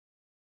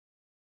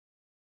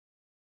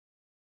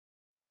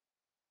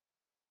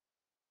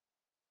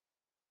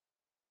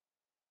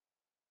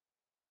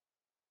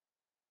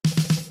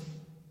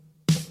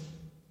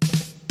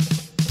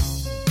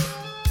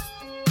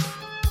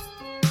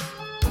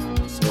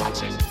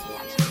watching?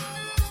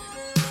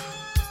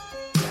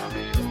 Tell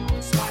me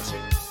who's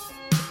watching?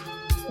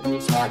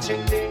 Who's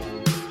watching me?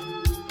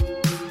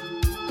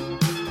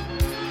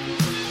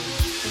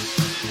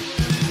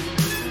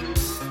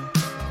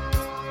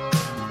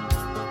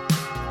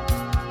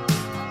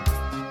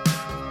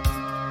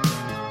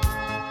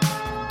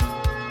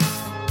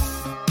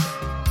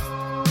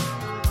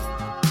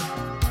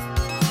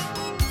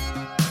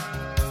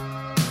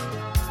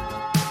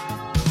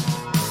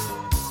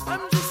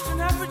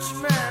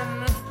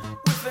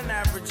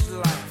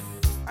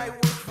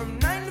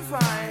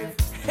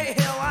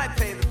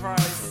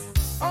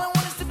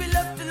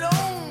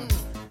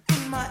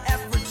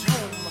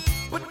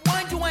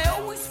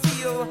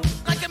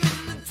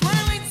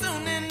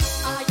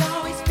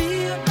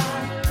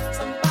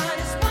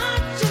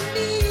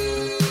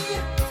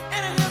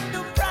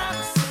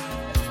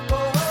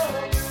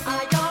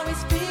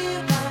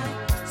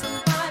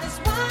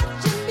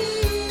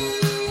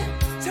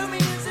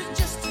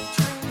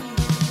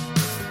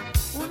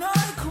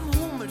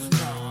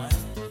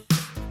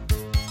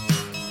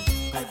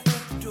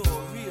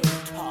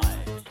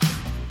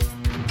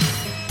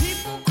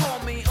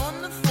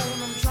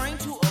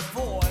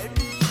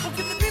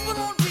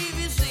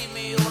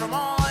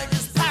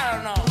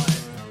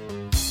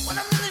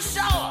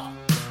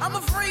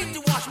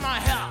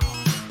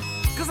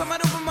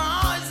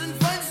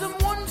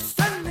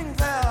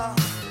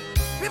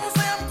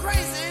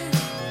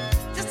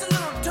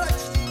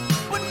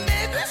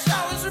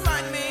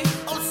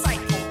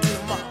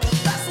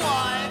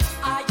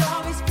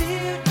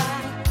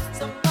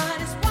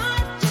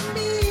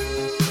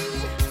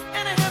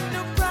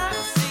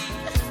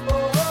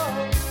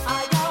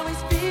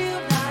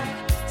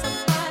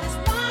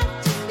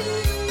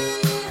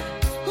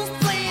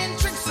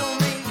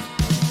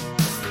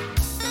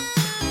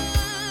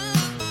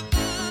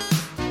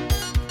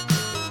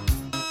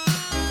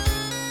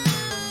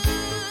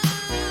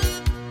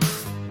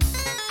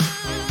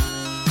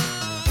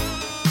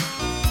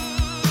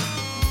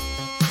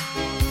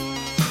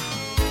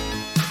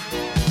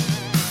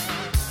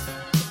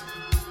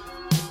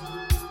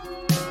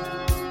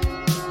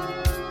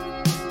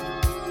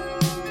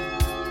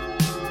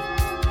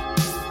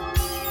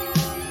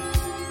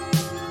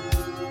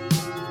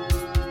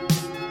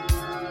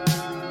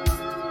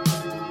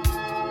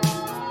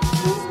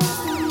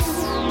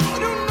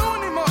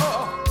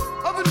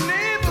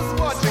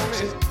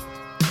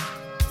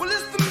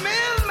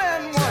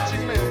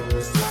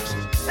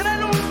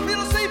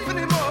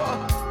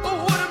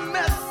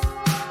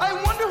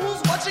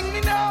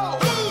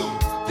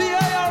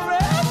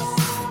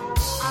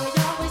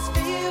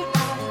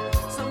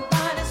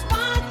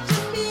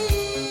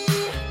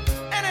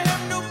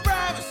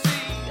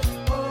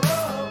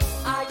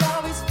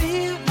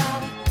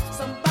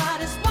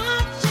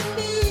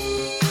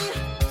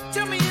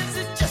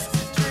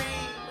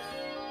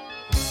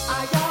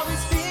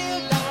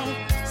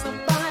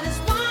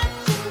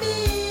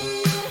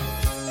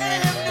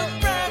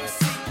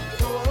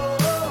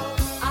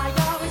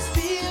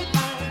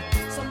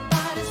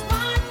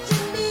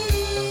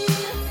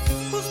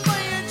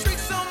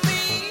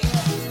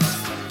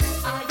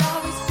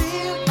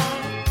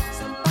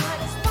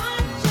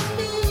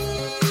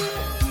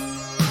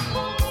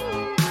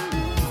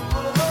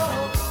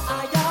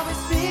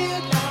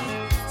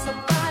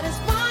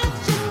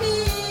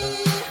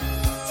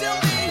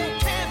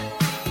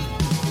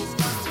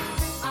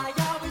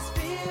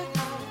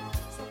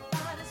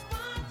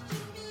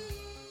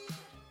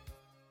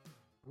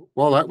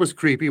 Well, that was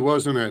creepy,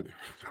 wasn't it?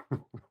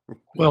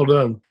 Well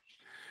done.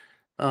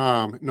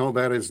 No,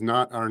 that is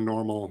not our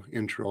normal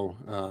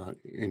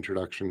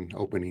introduction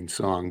opening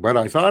song, but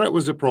I thought it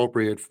was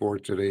appropriate for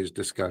today's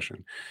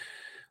discussion.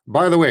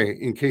 By the way,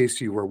 in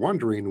case you were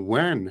wondering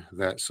when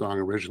that song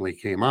originally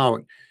came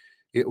out,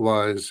 it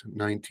was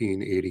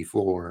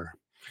 1984.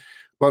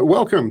 But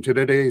welcome to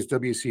today's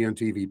WCN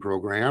TV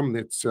program.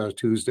 It's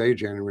Tuesday,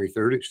 January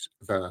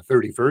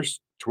 31st,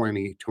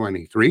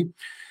 2023.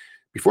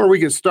 Before we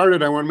get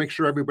started, I want to make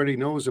sure everybody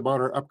knows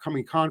about our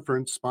upcoming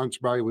conference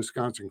sponsored by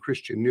Wisconsin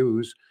Christian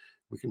News.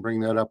 We can bring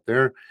that up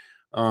there.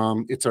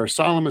 It's our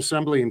Solemn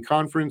Assembly and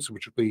Conference,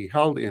 which will be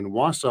held in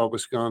Wausau,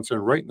 Wisconsin,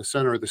 right in the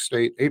center of the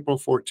state, April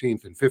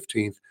 14th and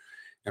 15th.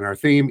 And our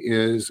theme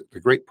is the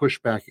Great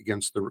Pushback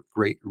Against the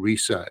Great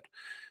Reset.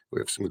 We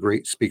have some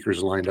great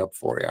speakers lined up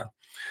for you.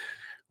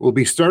 We'll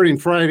be starting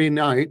Friday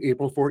night,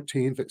 April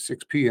 14th at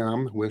 6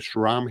 p.m. with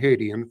Shram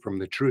Hadian from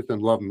the Truth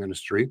and Love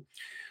Ministry.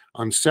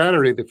 On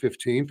Saturday, the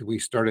 15th, we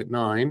start at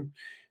 9.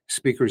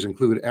 Speakers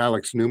include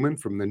Alex Newman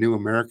from the New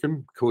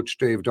American, Coach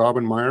Dave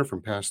Daubenmire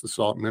from Pass the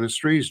Salt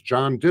Ministries,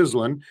 John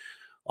Dislin,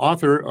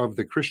 author of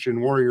the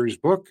Christian Warriors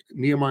book,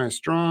 Nehemiah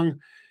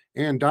Strong,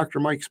 and Dr.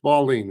 Mike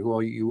Spalding,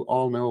 who you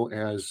all know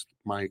as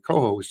my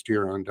co-host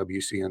here on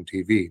WCN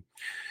TV.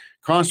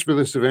 Cost for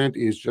this event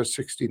is just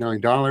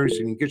 $69,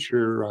 and you get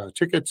your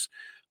tickets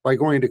by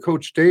going to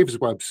Coach Dave's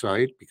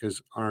website,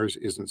 because ours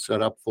isn't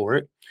set up for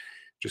it.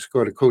 Just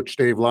go to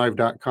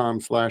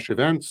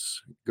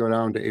CoachDaveLive.com/events, go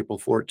down to April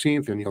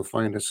 14th, and you'll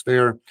find us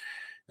there.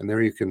 And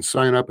there you can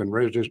sign up and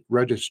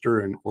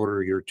register and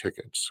order your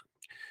tickets.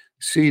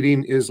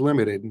 Seating is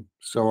limited,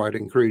 so I'd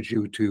encourage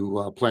you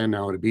to plan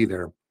now to be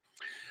there.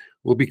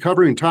 We'll be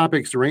covering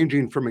topics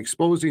ranging from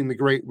exposing the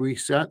Great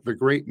Reset, the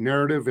Great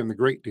Narrative, and the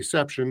Great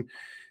Deception,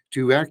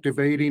 to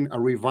activating a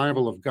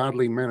revival of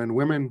godly men and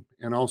women,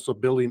 and also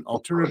building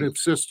alternative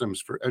systems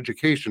for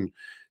education,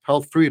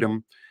 health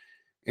freedom,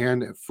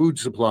 and food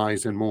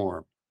supplies, and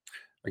more.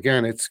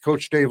 Again, it's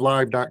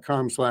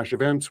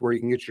CoachDaveLive.com/events where you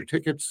can get your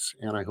tickets,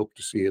 and I hope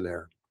to see you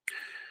there.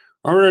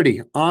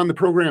 Alrighty, on the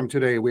program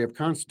today, we have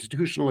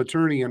constitutional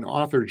attorney and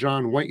author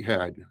John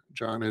Whitehead.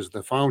 John is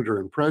the founder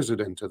and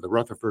president of the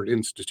Rutherford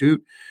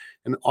Institute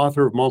and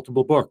author of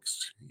multiple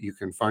books. You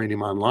can find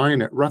him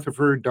online at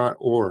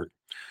rutherford.org.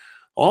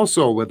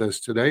 Also with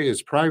us today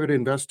is private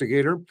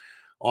investigator,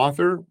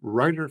 author,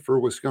 writer for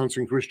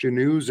Wisconsin Christian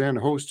News, and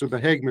host of the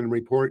Hagmann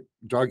Report,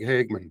 Doug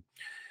Hagmann.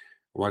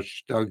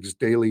 Watch Doug's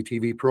daily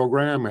TV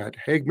program at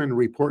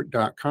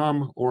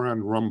hagmannreport.com or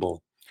on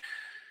Rumble.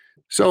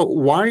 So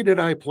why did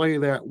I play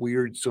that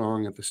weird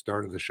song at the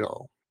start of the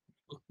show?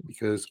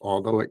 Because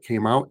although it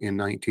came out in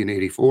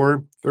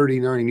 1984,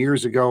 39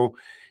 years ago,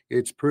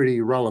 it's pretty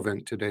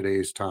relevant to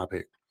today's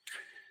topic.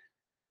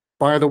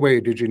 By the way,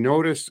 did you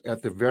notice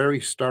at the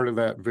very start of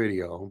that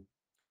video,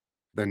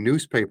 the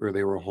newspaper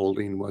they were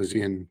holding was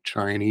in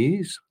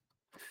Chinese?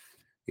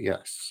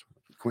 Yes.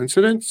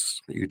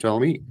 Coincidence? You tell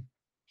me.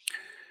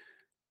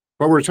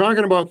 But we're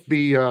talking about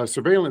the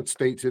surveillance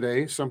state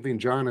today, something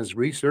John has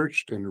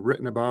researched and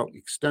written about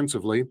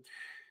extensively.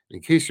 In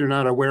case you're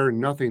not aware,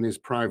 nothing is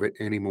private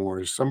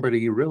anymore.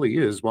 Somebody really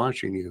is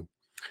watching you.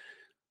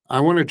 I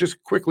want to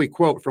just quickly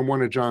quote from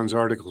one of John's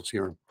articles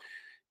here.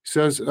 He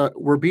says,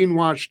 we're being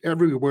watched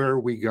everywhere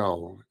we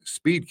go.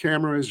 Speed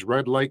cameras,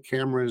 red light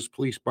cameras,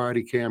 police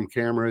body cam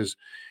cameras,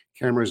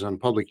 cameras on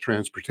public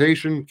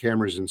transportation,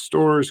 cameras in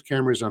stores,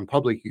 cameras on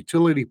public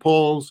utility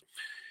poles,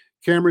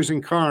 cameras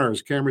in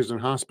cars, cameras in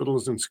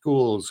hospitals and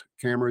schools,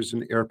 cameras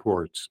in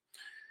airports.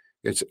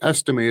 It's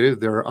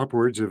estimated there are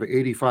upwards of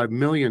 85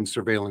 million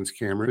surveillance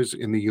cameras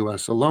in the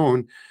U.S.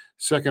 alone,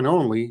 second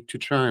only to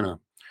China.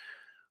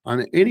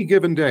 On any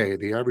given day,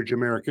 the average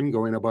American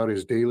going about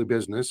his daily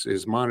business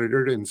is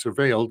monitored and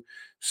surveilled,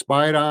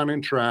 spied on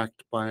and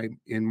tracked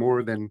in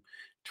more than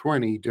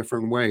 20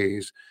 different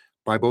ways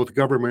by both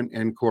government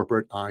and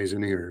corporate eyes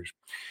and ears.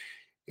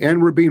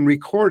 And we're being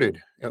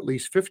recorded at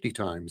least 50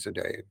 times a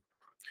day.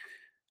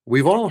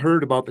 We've all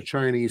heard about the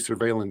Chinese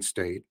surveillance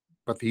state,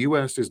 but the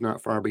U.S. is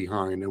not far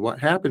behind. And what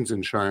happens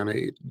in China,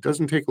 it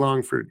doesn't take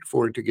long for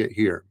it to get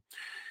here.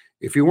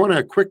 If you want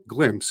a quick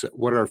glimpse at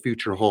what our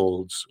future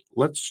holds,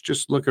 let's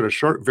just look at a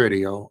short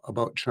video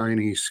about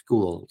Chinese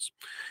schools,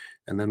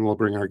 and then we'll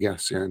bring our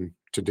guests in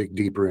to dig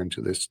deeper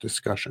into this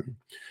discussion.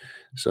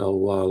 So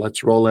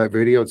let's roll that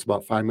video. It's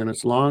about 5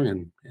 minutes long,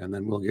 and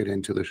then we'll get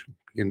into the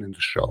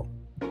show.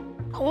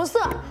 红色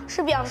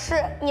是表示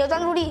你的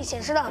专注力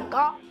显示得很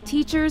高。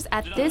 Teachers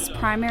at this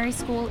primary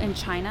school in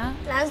China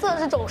蓝色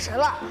是走神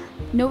了，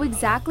 know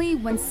exactly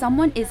when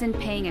someone isn't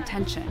paying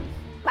attention.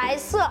 白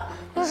色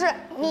就是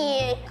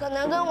你可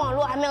能跟网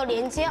络还没有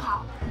连接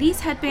好。 These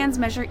headbands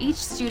measure each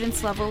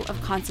student's level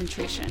of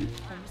concentration.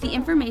 The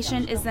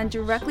information is then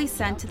directly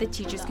sent to the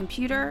teacher's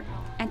computer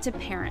and to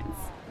parents.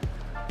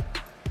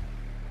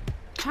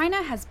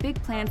 China has big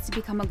plans to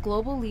become a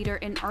global leader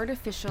in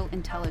artificial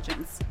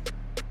intelligence.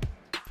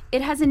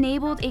 It has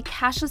enabled a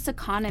cashless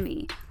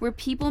economy where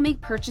people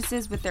make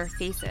purchases with their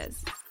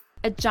faces.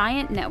 A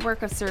giant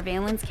network of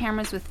surveillance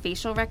cameras with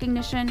facial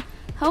recognition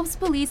helps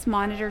police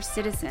monitor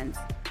citizens.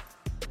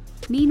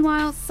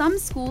 Meanwhile, some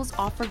schools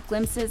offer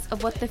glimpses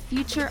of what the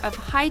future of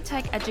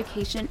high-tech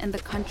education in the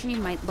country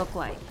might look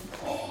like.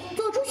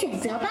 做出选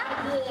择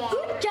吧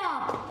Good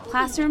job!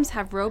 Classrooms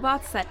have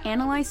robots that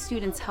analyze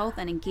students' health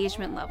and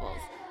engagement levels.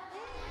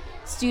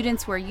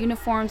 Students wear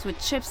uniforms with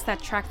chips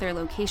that track their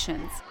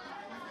locations.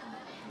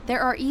 There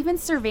are even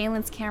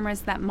surveillance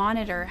cameras that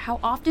monitor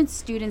how often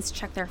students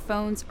check their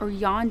phones or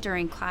yawn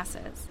during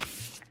classes.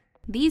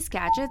 These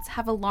gadgets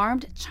have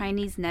alarmed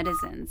Chinese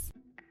netizens.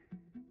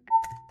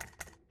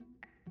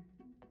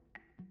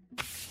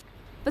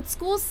 But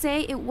schools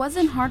say it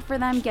wasn't hard for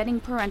them getting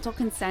parental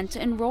consent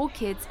to enroll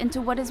kids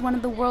into what is one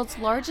of the world's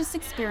largest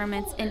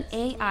experiments in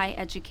AI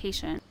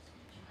education.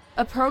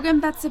 A program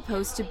that's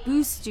supposed to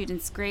boost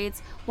students'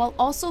 grades while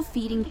also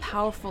feeding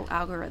powerful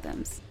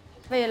algorithms.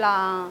 为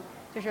了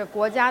就是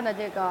国家的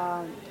这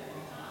个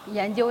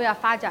研究呀、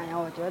发展呀，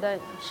我觉得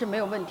是没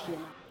有问题的。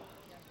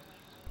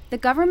 The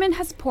government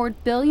has poured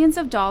billions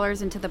of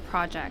dollars into the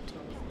project,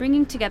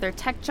 bringing together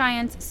tech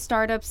giants,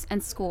 startups,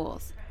 and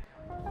schools.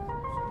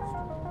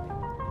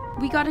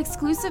 We got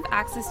exclusive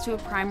access to a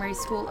primary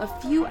school a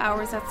few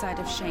hours outside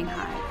of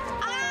Shanghai.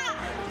 2、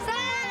3，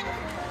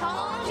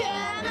同学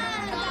们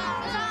早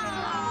上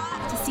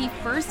好。 To see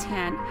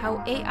firsthand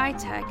how AI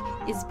tech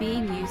is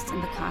being used in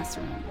the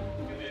classroom.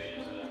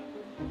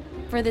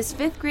 For this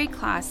 5th grade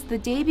class, the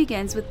day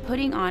begins with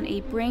putting on a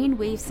brain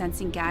wave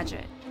sensing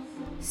gadget.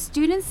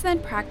 Students then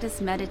practice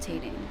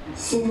meditating.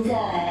 现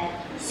在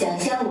想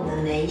象我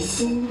们眉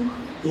心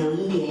有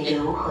一点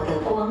柔和的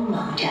光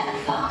芒绽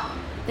放。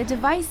 The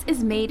device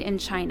is made in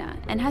China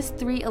and has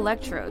 3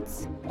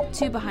 electrodes,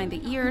 2 behind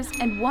the ears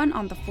and 1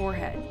 on the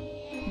forehead.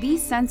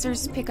 These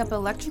sensors pick up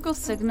electrical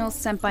signals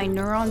sent by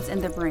neurons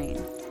in the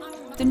brain.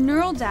 The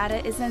neural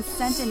data is then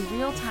sent in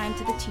real time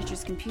to the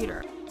teacher's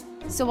computer.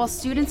 So while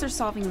students are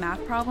solving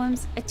math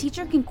problems, a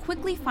teacher can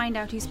quickly find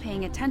out who's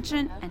paying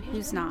attention and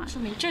who's not.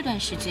 说明这段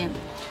时间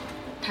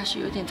他是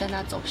有点在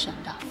那走神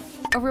的。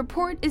 A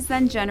report is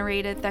then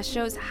generated that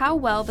shows how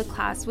well the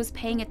class was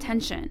paying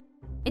attention.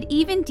 It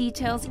even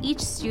details each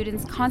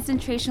student's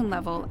concentration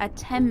level at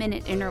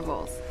 10-minute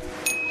intervals.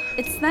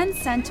 It's then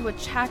sent to a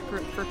chat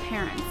group for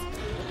parents.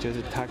 就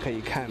是他可以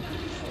看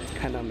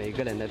到每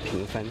个人的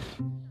评分。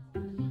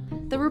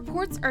 The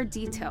reports are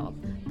detailed,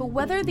 but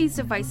whether these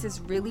devices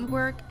really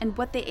work and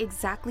what they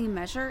exactly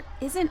measure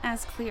isn't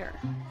as clear.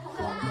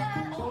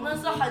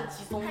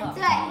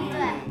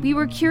 We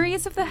were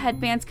curious if the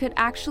headbands could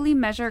actually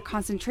measure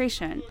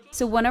concentration,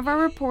 so one of our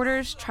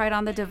reporters tried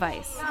on the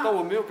device.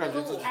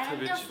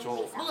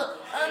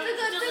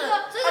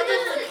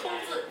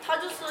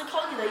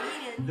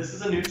 This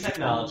is a new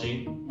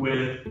technology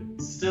with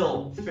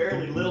still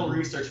fairly little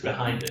research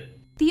behind it.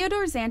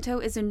 Theodore Zanto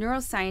is a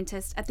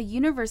neuroscientist at the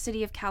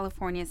University of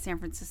California, San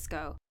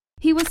Francisco.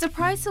 He was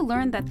surprised to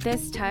learn that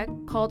this tech,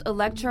 called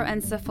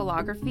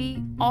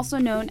electroencephalography, also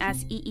known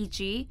as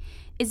EEG,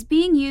 is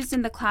being used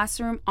in the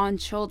classroom on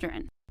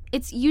children.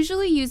 It's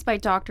usually used by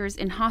doctors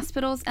in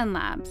hospitals and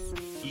labs.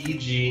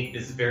 EEG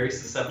is very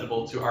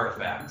susceptible to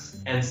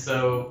artifacts. And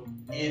so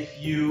if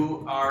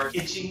you are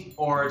itchy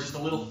or just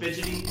a little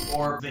fidgety,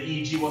 or the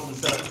EEG wasn't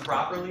set up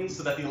properly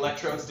so that the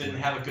electrodes didn't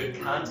have a good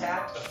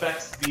contact,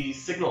 affects the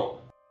signal.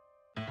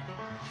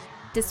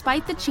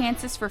 Despite the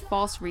chances for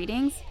false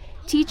readings,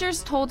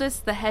 teachers told us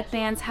the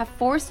headbands have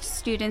forced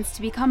students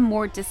to become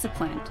more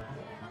disciplined.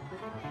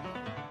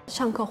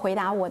 上课回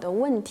答我的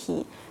问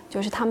题，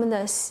就是他们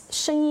的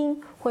声音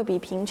会比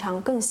平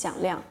常更响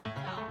亮。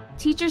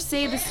 Teachers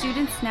say the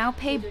students now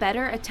pay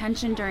better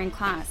attention during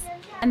class,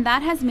 and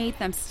that has made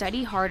them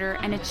study harder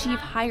and achieve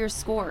higher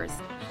scores.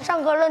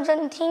 上课认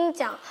真听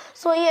讲，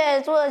作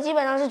业做的基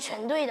本上是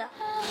全对的。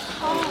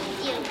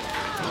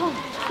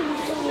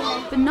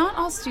 But not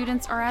all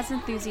students are as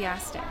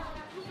enthusiastic.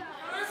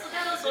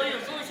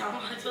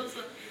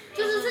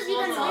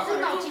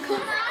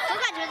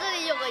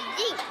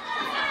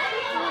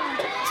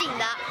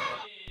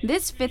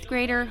 This 5th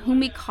grader, whom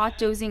we caught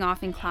dozing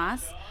off in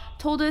class,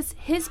 told us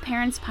his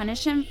parents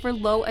punish him for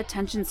low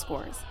attention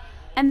scores.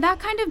 And that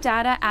kind of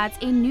data adds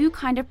a new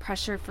kind of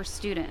pressure for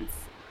students.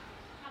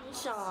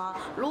 想啊，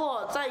如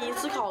果在一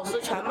次考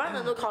试全班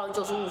人都考了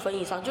95分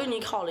以上，就你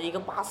考了一个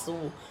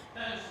85，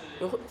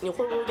你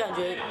会不会感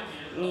觉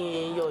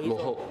你有一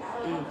种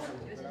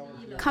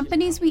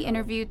Companies we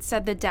interviewed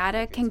said the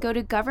data can go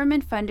to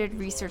government-funded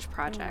research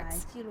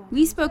projects.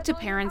 We spoke to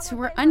parents who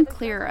were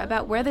unclear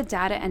about where the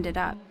data ended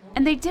up,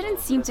 and they didn't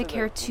seem to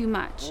care too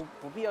much.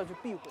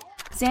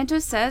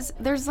 Zanto says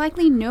there's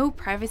likely no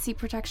privacy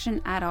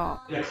protection at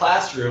all. In a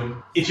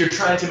classroom, if you're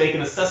trying to make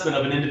an assessment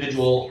of an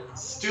individual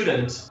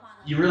student,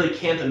 you really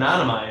can't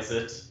anonymize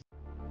it.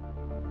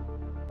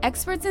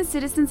 Experts and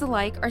citizens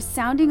alike are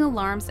sounding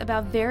alarms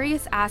about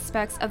various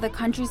aspects of the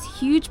country's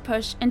huge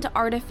push into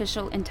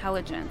artificial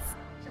intelligence.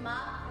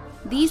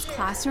 These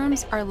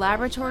classrooms are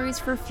laboratories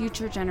for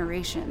future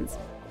generations.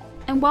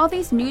 And while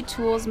these new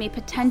tools may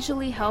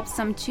potentially help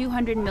some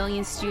 200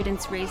 million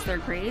students raise their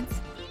grades,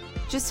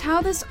 just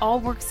how this all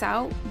works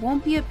out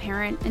won't be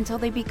apparent until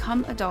they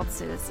become adult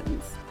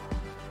citizens.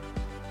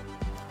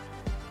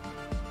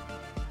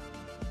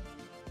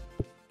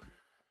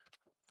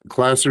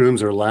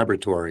 Classrooms are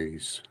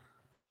laboratories.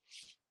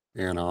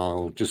 And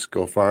I'll just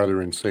go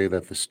farther and say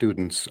that the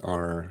students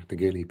are the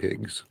guinea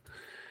pigs.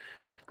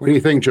 What do you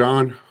think,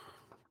 John?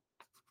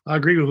 I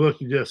agree with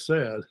what you just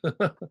said.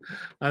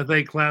 I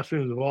think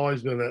classrooms have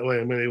always been that way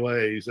in many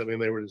ways. I mean,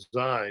 they were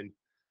designed.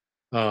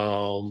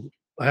 I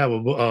have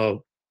a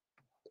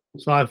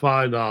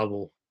sci-fi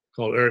novel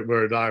called Eric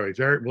Blair Diaries.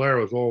 Eric Blair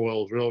was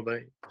Orwell's real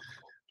name.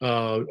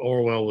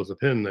 Orwell was a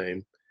pen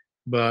name.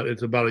 But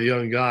it's about a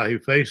young guy who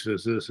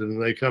faces this,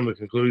 and they come to the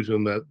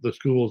conclusion that the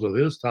schools of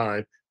his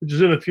time, which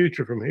is in the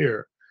future from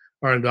here,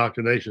 are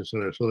indoctrination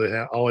centers. So they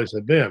always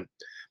have been.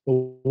 But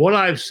what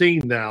I've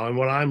seen now, and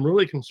what I'm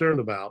really concerned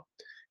about,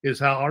 is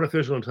how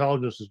artificial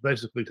intelligence is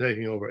basically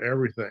taking over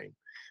everything.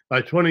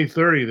 By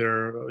 2030,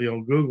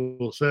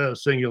 Google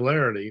says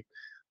singularity.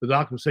 The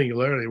doctrine of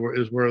singularity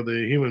is where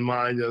the human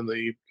mind and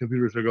the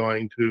computers are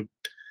going to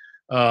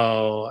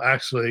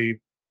actually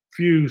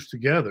fuse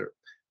together.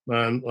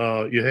 And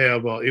you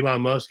have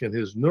Elon Musk and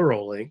his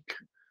Neuralink,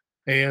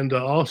 and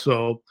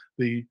also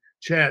the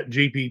Chat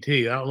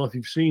GPT. I don't know if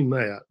you've seen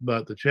that,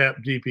 but the Chat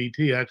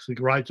GPT actually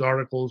writes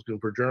articles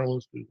for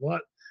journalists,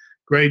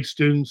 grade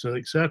students, and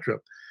etc.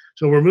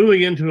 So we're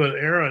moving into an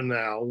era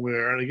now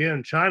where, and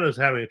again, China's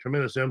having a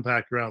tremendous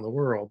impact around the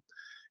world.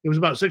 It was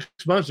about 6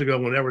 months ago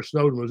when Edward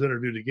Snowden was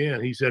interviewed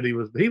again. He said he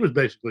was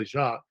basically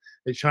shocked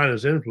at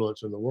China's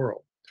influence in the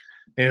world.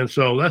 And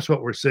so that's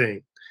what we're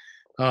seeing.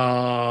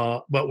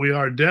 But we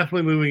are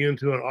definitely moving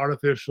into an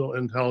artificial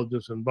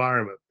intelligence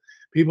environment.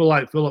 People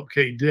like Philip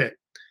K. Dick,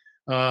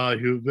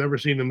 who've ever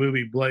seen the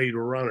movie Blade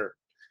Runner,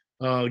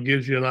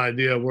 gives you an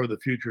idea of where the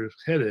future is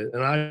headed.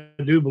 And I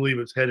do believe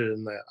it's headed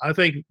in that. I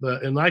think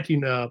in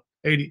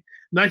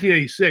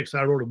 1986,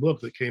 I wrote a book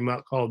that came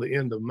out called The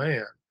End of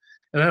Man.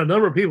 And I had a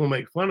number of people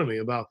make fun of me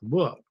about the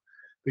book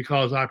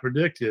because I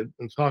predicted,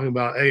 and talking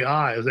about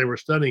AI as they were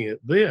studying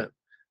it then,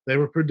 they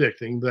were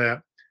predicting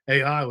that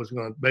AI was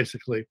going to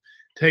basically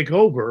take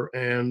over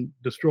and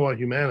destroy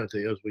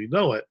humanity as we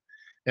know it.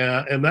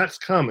 And that's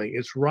coming.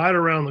 It's right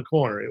around the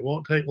corner. It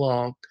won't take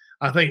long.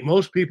 I think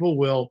most people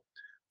will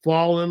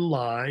fall in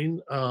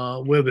line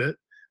with it.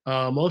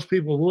 Most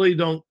people really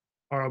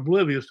are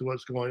oblivious to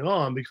what's going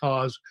on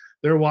because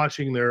they're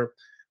watching their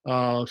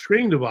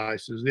screen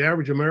devices. The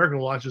average American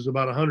watches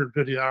about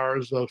 150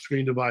 hours of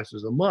screen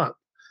devices a month.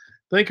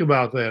 Think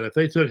about that. If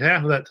they took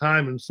half of that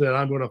time and said,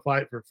 I'm going to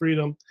fight for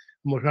freedom,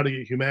 I'm going to try to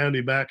get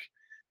humanity back,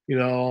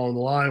 on the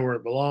line where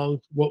it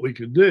belongs, what we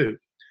could do.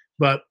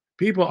 But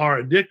people are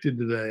addicted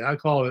today. I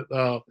call it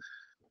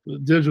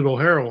digital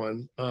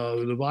heroin,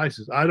 the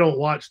devices. I don't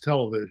watch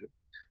television.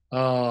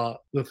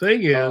 The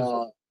thing is,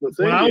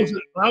 when I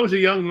was a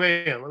young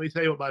man, let me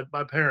tell you what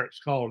my parents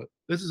called it.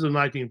 This is in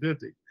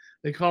 1950.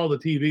 They called the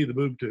TV the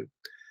boob tube.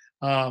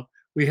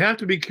 We have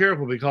to be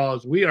careful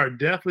because we are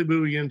definitely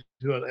moving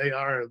into an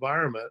AR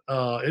environment.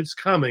 It's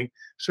coming.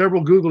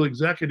 Several Google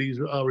executives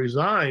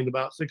resigned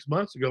about 6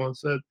 months ago and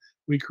said,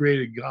 we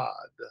created God.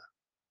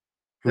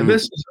 And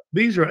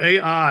these are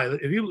AI.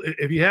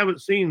 If you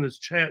haven't seen this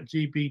Chat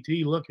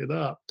GPT, look it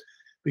up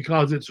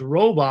because it's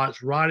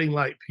robots writing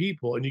like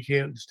people and you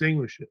can't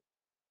distinguish it.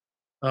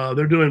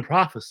 They're doing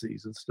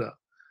prophecies and stuff.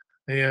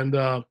 And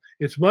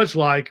it's much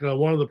like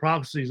one of the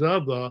prophecies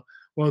of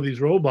one of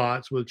these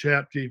robots with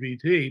Chat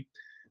GPT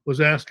was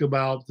asked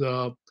about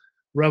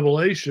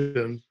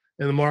Revelation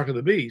and the mark of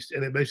the beast.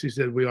 And it basically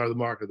said, we are the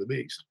mark of the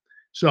beast.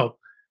 So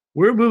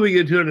we're moving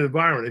into an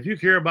environment. If you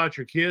care about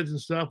your kids and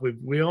stuff,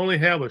 we only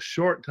have a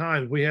short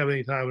time if we have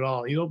any time at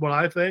all. You know what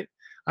I think?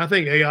 I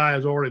think AI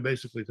has already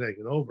basically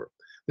taken over.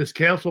 This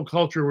cancel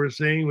culture we're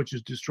seeing, which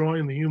is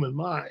destroying the human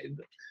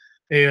mind.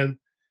 And,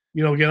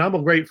 again, I'm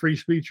a great free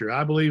speaker.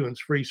 I believe in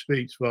free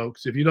speech,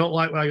 folks. If you don't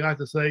like what I got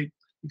to say,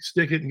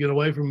 stick it and get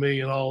away from me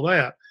and all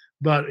that.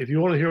 But if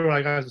you want to hear what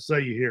I got to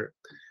say, you hear it.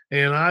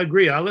 And I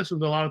agree. I listen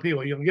to a lot of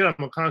people. I'm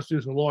a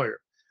constitutional lawyer.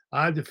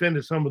 I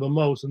defended some of the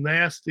most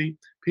nasty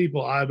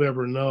people I've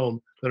ever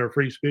known that are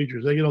free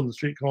speakers. They get on the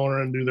street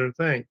corner and do their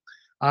thing.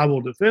 I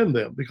will defend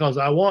them because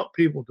I want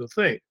people to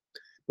think.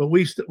 But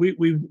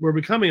we're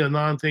becoming a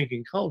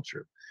non-thinking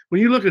culture.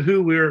 When you look at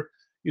who we're,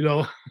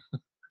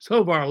 some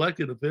of our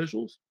elected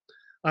officials,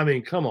 I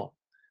mean, come on.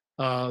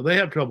 They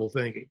have trouble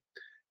thinking.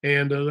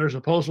 And they're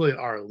supposedly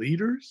our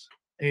leaders.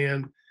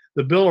 And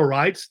the Bill of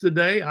Rights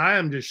today, I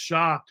am just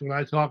shocked when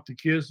I talk to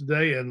kids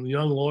today and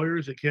young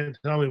lawyers that can't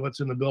tell me what's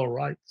in the Bill of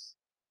Rights.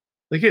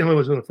 They can't tell me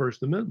what's in the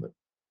First Amendment.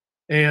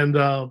 And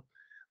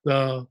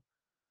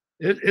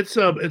it's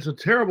a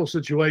terrible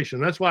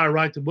situation. That's why I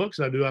write the books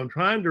I do. I'm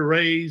trying to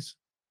raise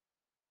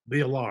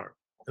the alarm.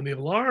 And the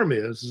alarm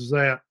is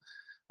that,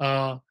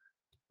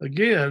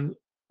 again,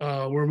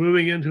 we're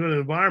moving into an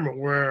environment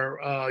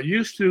where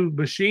used to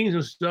machines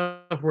and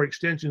stuff were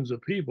extensions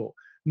of people.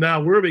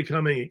 Now we're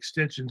becoming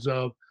extensions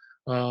of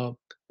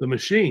the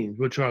machines,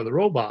 which are the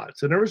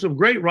robots. And there were some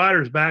great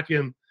writers back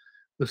in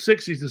the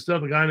 60s and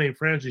stuff, a guy named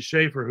Francis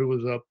Schaeffer,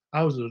 who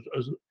I was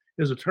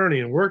his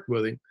attorney and worked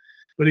with him,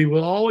 but he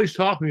was always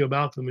talking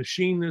about the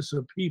machineness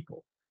of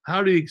people.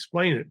 How do you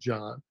explain it,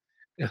 John?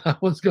 And I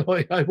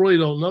really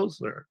don't know,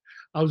 sir.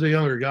 I was a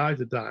younger guy at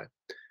the time.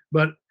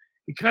 But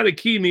it kind of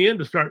keyed me in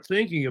to start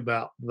thinking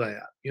about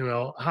that,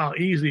 how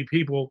easy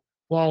people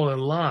fall in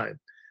line.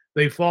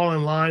 They fall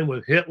in line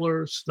with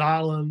Hitler,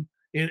 Stalin,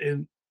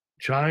 in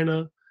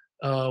China,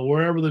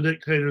 wherever the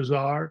dictators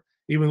are,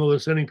 even though they're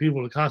sending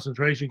people to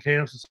concentration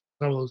camps in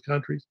some of those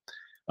countries,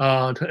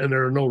 and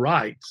there are no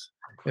rights,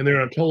 and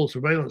they're in a total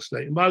surveillance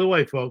state. And by the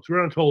way, folks,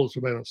 we're in a total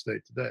surveillance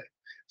state today.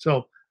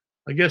 So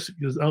I guess I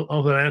don't know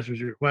if that answers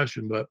your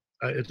question, but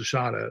it's a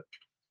shot at it.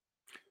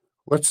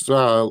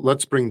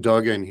 Let's bring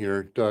Doug in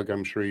here. Doug,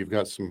 I'm sure you've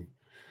got some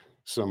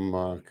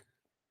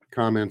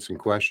comments and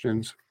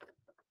questions.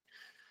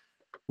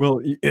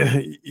 Well,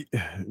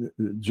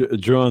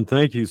 John,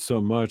 thank you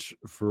so much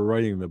for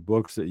writing the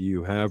books that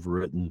you have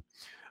written.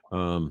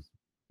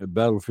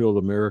 Battlefield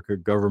America,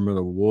 Government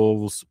of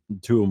Wolves,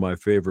 two of my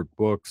favorite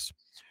books.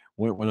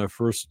 When I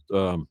first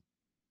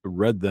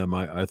read them,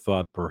 I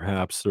thought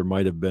perhaps there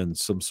might have been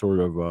some sort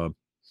of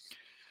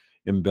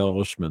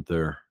embellishment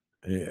there.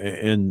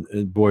 And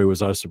boy,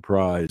 was I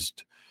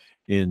surprised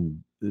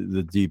in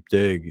the deep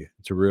dig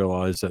to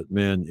realize that,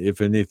 man,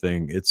 if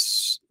anything,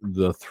 it's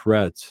the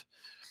threat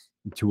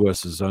to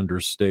us is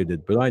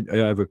understated. But I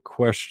have a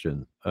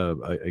question,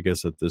 I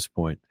guess, at this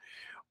point.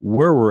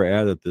 Where we're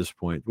at this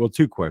point, well,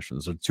 two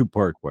questions, a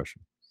two-part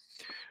question.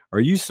 Are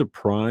you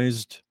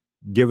surprised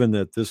given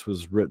that this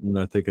was written,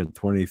 I think in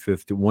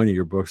 2015, one of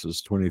your books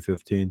is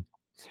 2015.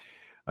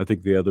 I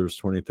think the other is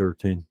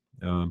 2013.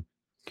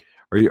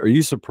 Are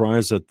you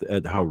surprised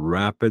at how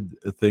rapid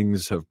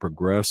things have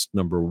progressed?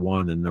 Number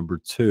one, and number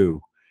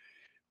two,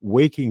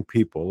 waking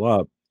people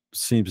up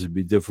seems to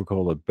be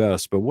difficult at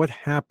best. But what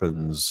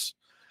happens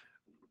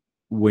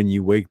when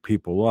you wake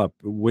people up?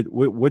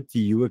 What do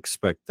you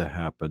expect to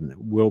happen?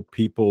 Will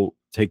people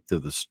take to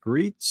the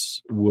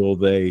streets? Will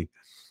they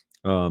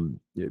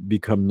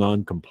become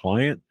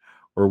non-compliant,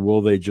 or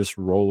will they just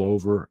roll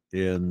over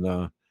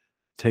and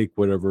take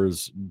whatever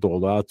is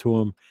doled out to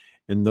them?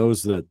 And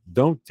those that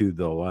don't do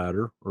the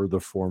latter or the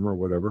former,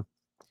 whatever,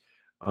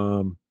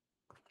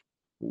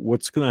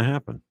 what's going to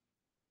happen?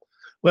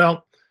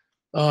 Well,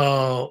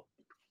 no,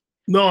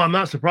 I'm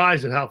not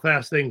surprised at how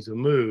fast things have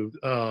moved.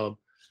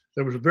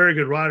 There was a very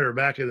good writer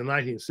back in the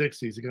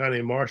 1960s, a guy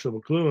named Marshall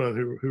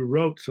McLuhan, who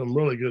wrote some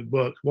really good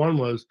books. One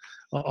was,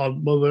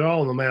 well, they're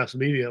all in the mass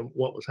media,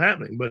 what was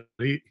happening, but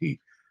he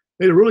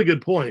made a really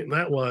good point, and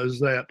that was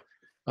that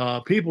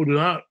people do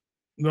not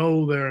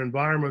know their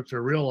environments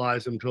or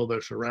realize them until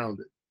they're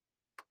surrounded.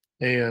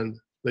 And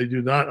they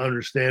do not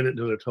understand it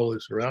until they're totally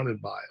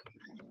surrounded by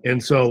it.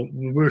 And so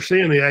we're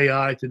seeing the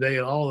AI today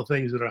and all the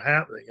things that are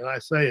happening. And I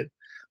say it,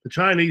 the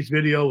Chinese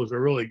video was a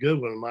really good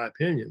one, in my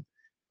opinion,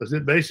 because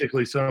it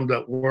basically summed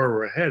up where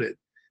we're headed.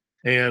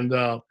 And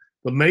the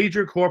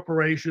major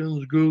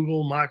corporations,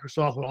 Google,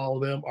 Microsoft, and all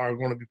of them are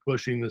going to be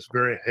pushing this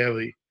very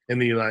heavy in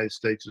the United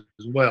States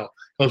as well,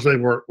 because they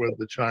work with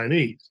the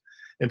Chinese.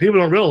 And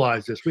people don't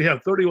realize this. We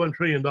have $31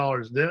 trillion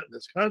debt in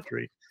this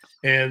country,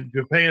 and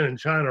Japan and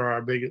China are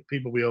our biggest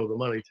people we owe the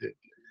money to,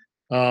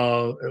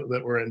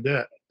 that we're in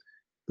debt.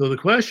 So the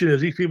question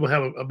is, these people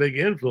have a big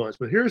influence.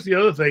 But here's the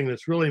other thing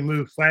that's really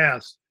moved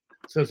fast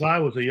since I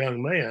was a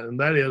young man, and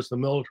that is the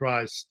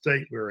militarized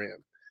state we're in.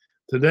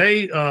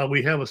 Today,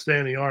 we have a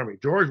standing army.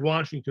 George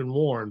Washington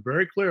warned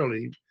very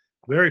clearly,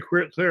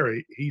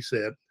 he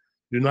said,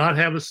 do not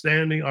have a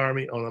standing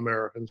army on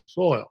American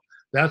soil.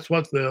 That's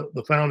what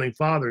the founding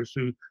fathers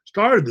who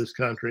started this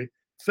country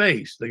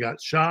faced. They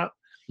got shot,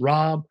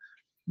 robbed,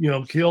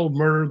 killed,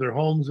 murdered, their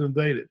homes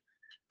invaded.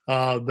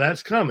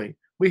 That's coming.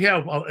 We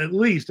have at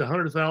least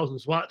 100,000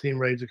 SWAT team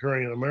raids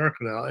occurring in America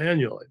now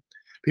annually.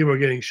 People are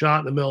getting shot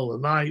in the middle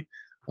of the night,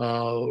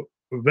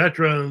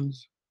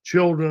 veterans,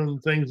 children,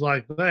 things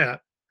like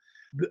that,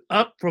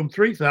 up from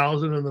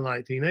 3,000 in the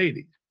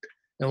 1980s.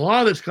 And a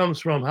lot of this comes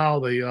from how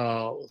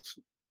the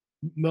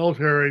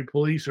military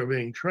police are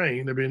being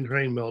trained. They're being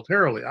trained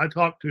militarily. I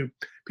talk to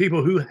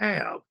people who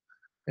have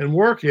and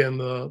work in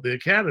the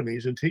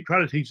academies and try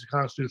to teach the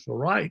constitutional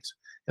rights,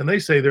 and they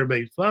say they're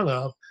made fun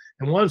of.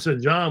 And one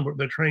said, John,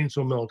 they're trained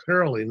so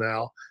militarily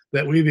now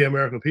that we, the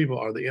American people,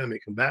 are the enemy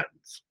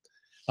combatants.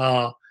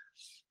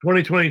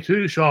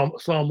 2022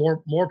 saw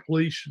more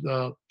police,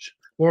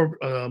 more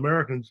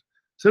American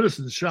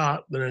citizens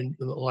shot than in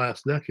the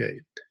last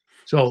decade.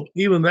 So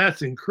even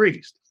that's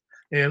increased.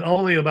 And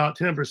only about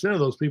 10% of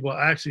those people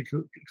actually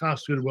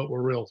constituted what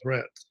were real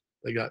threats.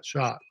 They got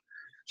shot.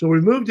 So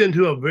we moved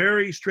into a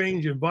very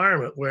strange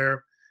environment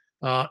where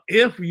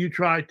if you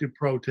try to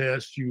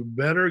protest, you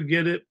better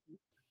get it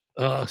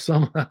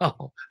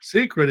somehow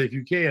secret if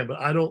you can. But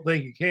I don't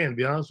think you can, to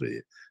be honest with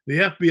you. The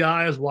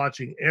FBI is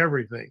watching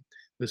everything.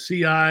 The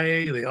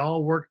CIA, they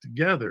all work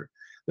together.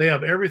 They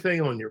have everything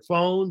on your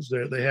phones.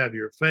 They have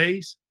your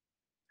face.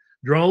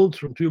 Drones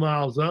from 2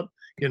 miles up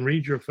can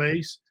read your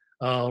face.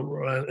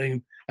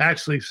 And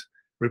actually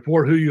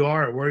report who you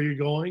are and where you're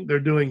going. They're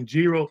doing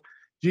geo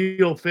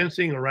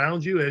fencing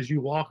around you as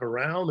you walk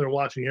around. They're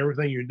watching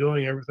everything you're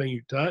doing, everything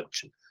you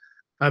touch.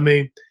 I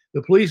mean,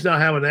 the police now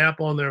have an app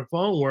on their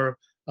phone where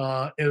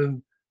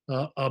in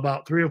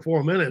about 3 or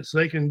 4 minutes,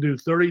 they can do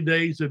 30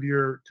 days of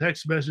your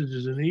text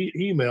messages and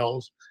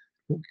emails,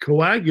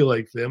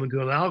 coagulate them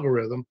into an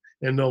algorithm,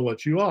 and know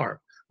what you are.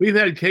 We've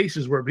had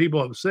cases where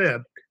people have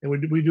said, and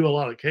we do a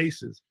lot of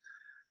cases,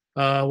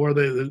 where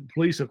the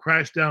police have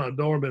crashed down a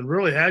door and been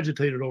really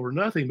agitated over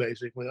nothing,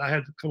 basically. I had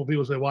a couple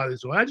people say, why are they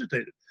so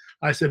agitated?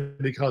 I said,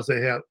 because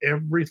they have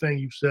everything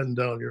you've said and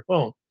done on your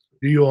phone.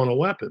 Do you own a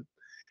weapon?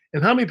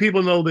 And how many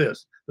people know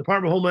this? The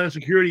Department of Homeland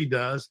Security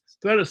does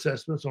threat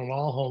assessments on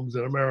all homes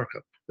in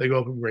America. They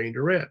go from green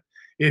to red.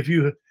 If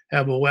you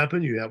have a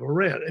weapon, you have a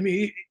red. I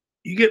mean,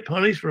 you get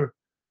punished for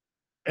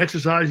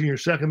exercising your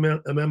Second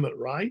Amendment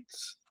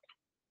rights.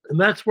 And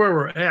that's where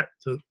we're at.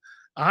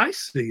 I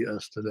see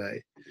us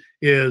today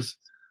is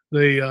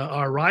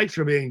our rights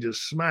are being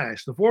just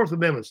smashed. The Fourth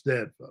Amendment's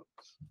dead,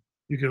 folks.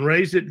 You can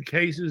raise it in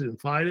cases and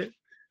fight it,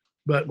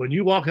 but when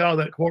you walk out of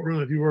that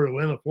courtroom, if you were to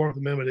win a Fourth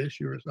Amendment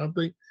issue or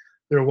something,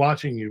 they're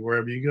watching you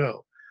wherever you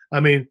go. I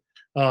mean,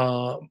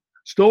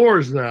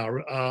 stores now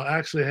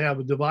actually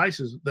have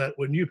devices that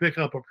when you pick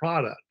up a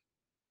product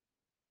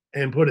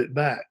and put it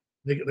back,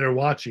 they're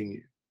watching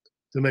you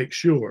to make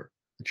sure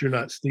that you're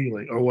not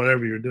stealing or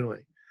whatever you're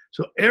doing.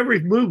 So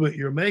every movement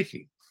you're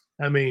making,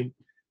 I mean,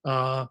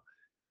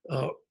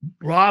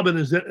 Rob in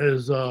his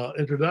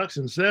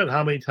introduction said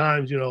how many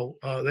times,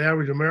 the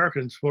average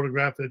American's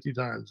photographed 50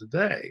 times a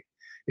day.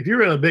 If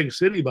you're in a big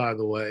city, by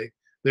the way,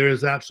 there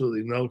is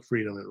absolutely no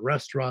freedom in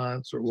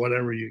restaurants or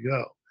whatever you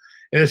go.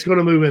 And it's going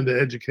to move into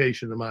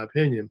education, in my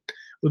opinion,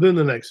 within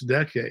the next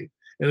decade.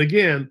 And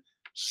again,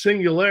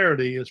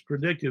 singularity is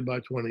predicted by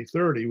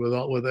 2030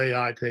 with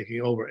AI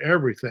taking over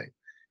everything.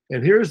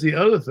 And here's the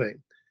other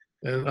thing,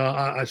 and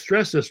I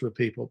stress this with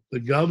people: the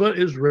government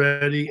is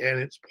ready and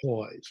it's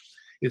poised.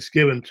 It's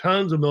given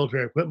tons of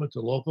military equipment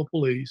to local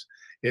police.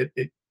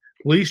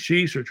 Police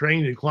chiefs are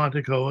trained in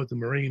Quantico at the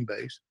Marine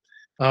base.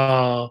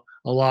 A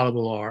lot of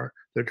them are.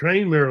 They're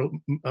trained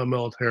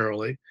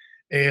militarily,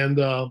 and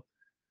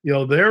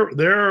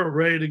they're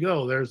ready to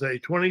go. There's a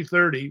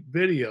 2030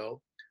 video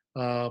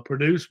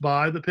produced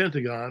by the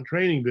Pentagon,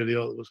 training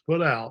video that was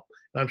put out.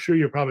 I'm sure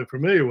you're probably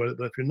familiar with it,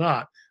 but if you're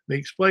not, let me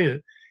explain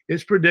it.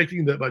 It's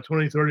predicting that by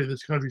 2030,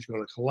 this country's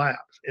going to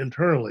collapse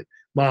internally,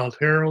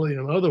 monetarily,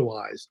 and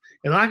otherwise.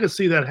 And I can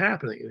see that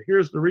happening. And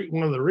here's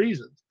one of the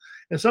reasons.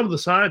 And some of the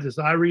scientists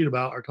I read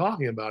about are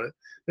talking about it.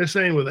 They're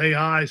saying with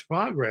AI's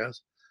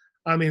progress,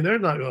 I mean, they're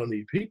not going to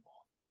need people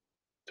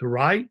to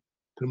write,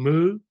 to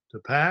move, to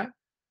pack,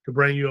 to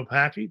bring you a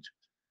package.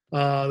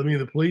 I mean,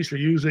 the police are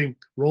using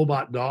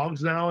robot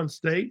dogs now in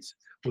states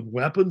with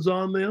weapons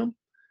on them.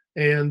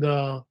 And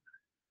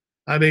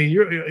I mean,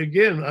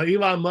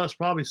 Elon Musk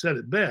probably said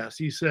it best.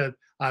 He said,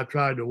 I've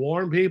tried to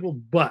warn people,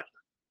 but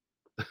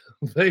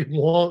they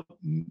won't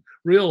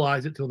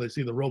realize it till they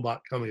see the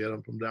robot coming at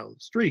them from down the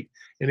street.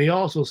 And he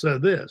also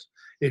said this: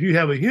 if you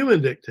have a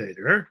human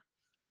dictator,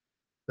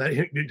 that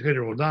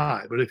dictator will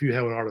die. But if you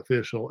have an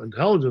artificial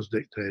intelligence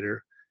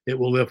dictator, it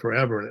will live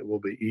forever and it will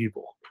be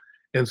evil.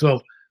 And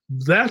so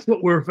that's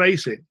what we're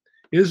facing.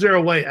 Is there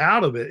a way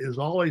out of it is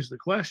always the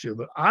question.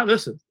 But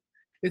listen,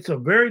 it's a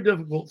very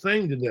difficult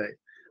thing today.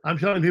 I'm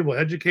telling people,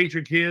 educate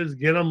your kids,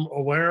 get them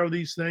aware of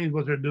these things,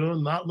 what they're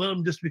doing, not let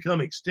them just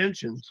become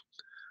extensions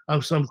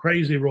of some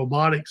crazy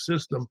robotic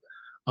system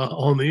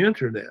on the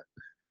internet,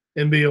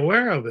 and be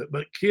aware of it.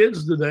 But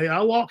kids today, I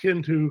walk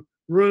into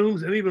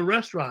rooms and even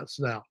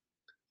restaurants now,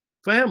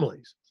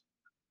 families,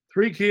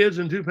 3 kids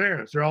and 2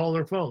 parents, they're all on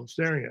their phones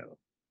staring at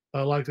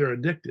them like they're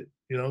addicted,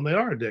 and they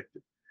are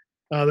addicted.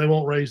 They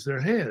won't raise their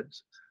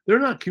heads. They're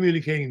not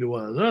communicating to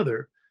one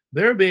another.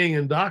 They're being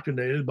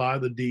indoctrinated by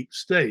the deep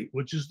state,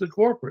 which is the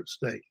corporate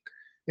state.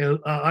 And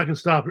I can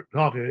stop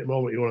talking at a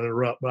moment you want to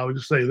interrupt, but I would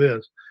just say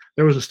this.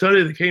 There was a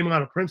study that came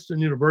out of Princeton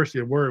University,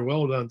 a very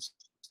well-done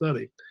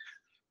study,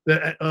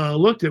 that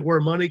looked at where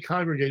money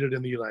congregated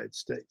in the United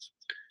States.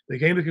 They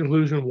came to the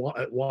conclusion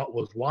what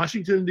was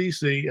Washington,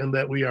 D.C., and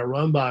that we are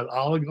run by an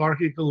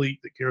oligarchic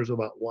elite that cares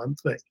about one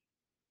thing.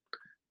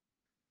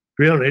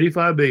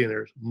 385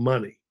 billionaires,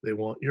 money. They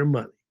want your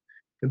money.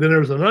 And then there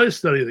was another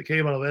study that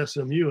came out of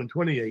SMU in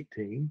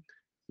 2018,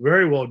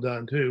 very well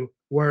done too,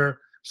 where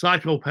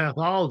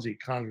psychopathology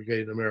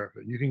congregated in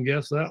America. You can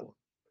guess that one.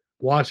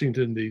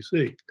 Washington,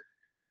 D.C.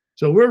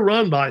 So we're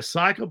run by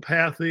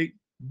psychopathic,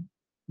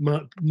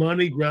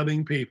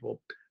 money-grubbing people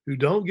who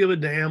don't give a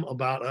damn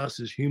about us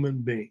as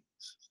human beings.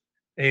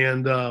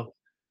 And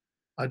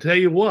I tell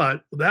you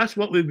what, that's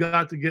what we've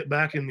got to get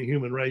back in the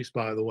human race,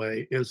 by the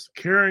way, is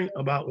caring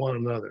about one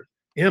another,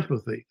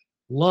 empathy,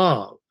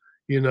 love.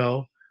 You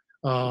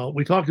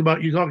talked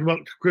about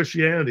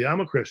Christianity.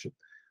 I'm a Christian.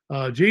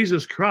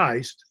 Jesus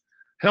Christ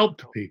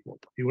helped people.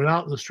 He went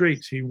out in the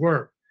streets. He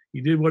worked. He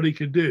did what he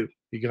could do.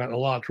 He got in a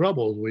lot of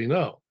trouble, as we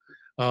know.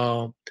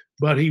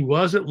 But he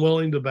wasn't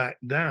willing to back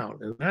down.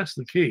 And that's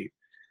the key.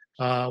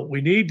 We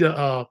need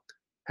to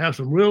have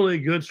some really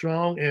good,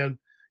 strong, and,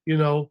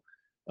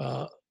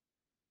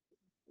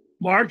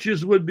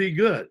 marches would be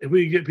good if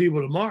we could get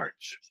people to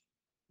march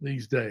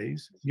these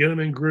days, get them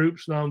in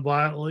groups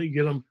non-violently,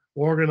 get them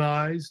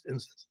organized.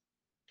 And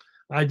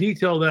I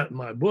detail that in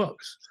my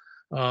books,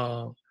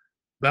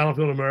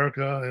 Battlefield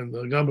America and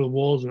the Gun of the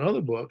Wolves and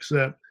other books,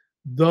 that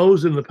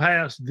those in the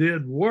past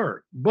did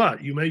work,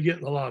 but you may get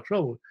in a lot of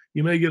trouble.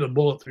 You may get a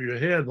bullet through your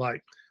head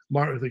like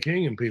Martin Luther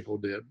King and people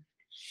did.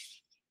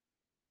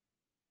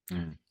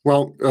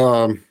 Well,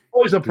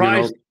 always a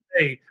price to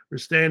pay for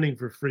standing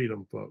for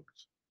freedom,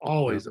 folks.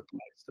 Always a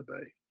price to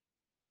pay.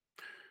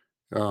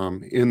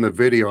 In the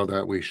video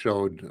that we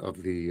showed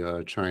of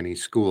the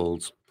Chinese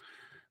schools,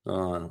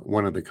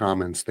 one of the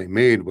comments they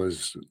made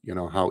was,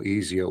 how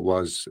easy it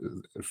was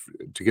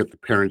to get the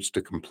parents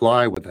to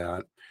comply with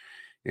that.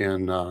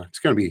 And it's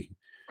going to be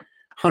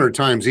 100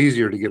 times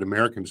easier to get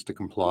Americans to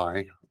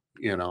comply,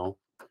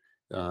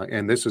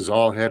 and this is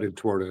all headed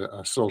toward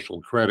a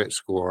social credit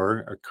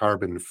score, a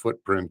carbon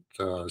footprint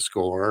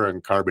score,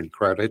 and carbon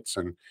credits,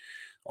 and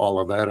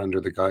all of that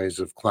under the guise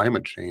of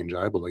climate change,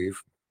 I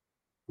believe.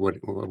 What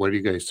do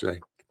you guys say?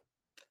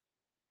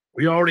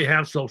 We already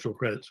have social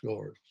credit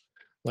scores.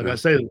 Like I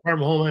say, the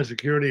Department of Homeland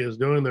Security is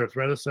doing their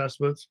threat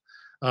assessments.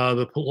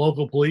 The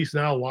local police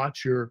now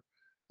watch your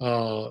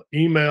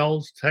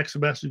emails, text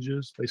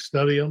messages. They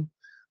study them.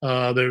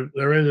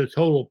 They're in a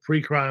total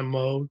pre-crime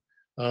mode.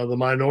 The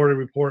Minority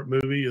Report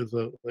movie is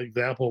an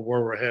example of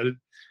where we're headed.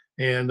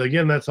 And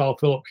again, that's all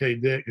Philip K.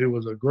 Dick, who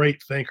was a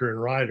great thinker and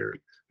writer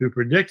who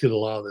predicted a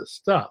lot of this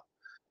stuff.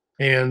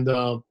 And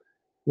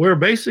we're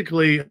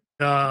basically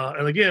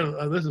and again,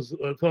 this is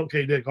Philip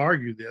K. Dick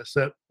argued this,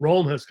 that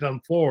Rome has come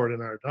forward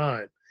in our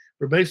time.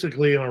 We're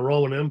basically in a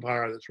Roman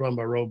Empire that's run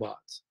by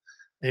robots.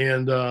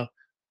 And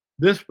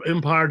this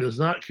empire does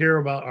not care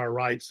about our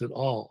rights at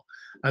all.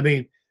 I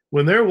mean,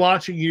 when they're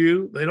watching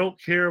you, they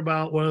don't care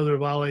about whether they're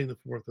violating the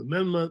Fourth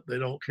Amendment. They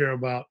don't care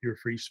about your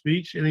free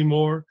speech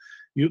anymore.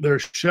 They're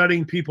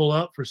shutting people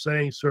up for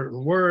saying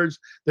certain words.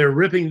 They're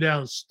ripping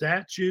down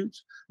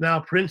statutes. Now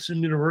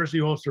Princeton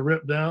University wants to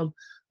rip down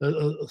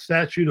a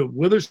statute of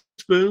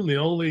Witherspoon, the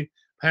only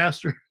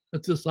pastor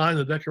to sign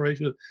the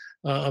Declaration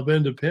of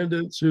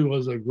Independence, who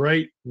was a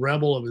great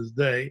rebel of his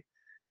day.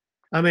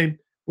 I mean,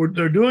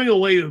 they're doing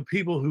away with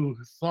people who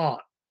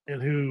thought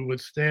and who would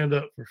stand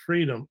up for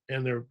freedom,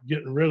 and they're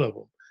getting rid of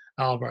them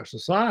out of our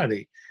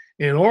society.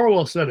 And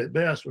Orwell said it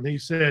best when he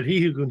said,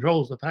 "He who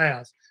controls the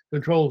past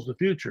controls the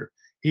future.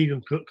 He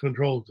who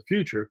controls the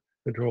future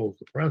controls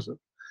the present."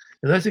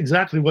 And that's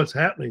exactly what's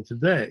happening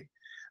today.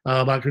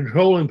 By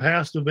controlling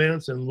past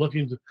events and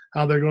looking to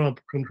how they're going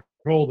to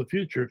control the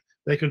future,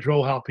 they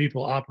control how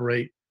people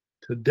operate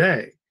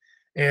today.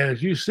 And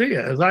as you see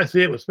it, as I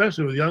see it,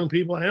 especially with young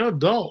people and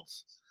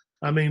adults,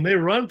 I mean, they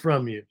run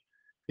from you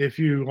if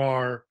you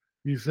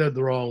said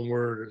the wrong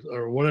word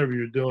or whatever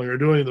you're doing, or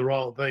doing the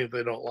wrong thing if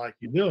they don't like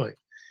you doing.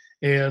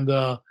 And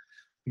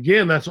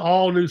again, that's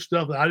all new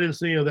stuff. I didn't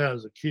see any of that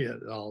as a kid.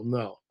 Oh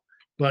no,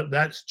 but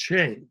that's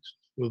changed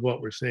with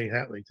what we're seeing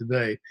happening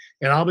today.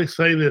 And I'll be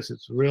saying this,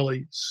 it's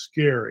really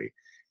scary.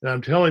 And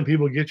I'm telling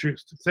people,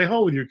 stay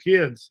home with your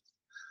kids,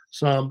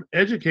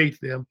 educate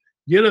them,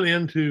 get them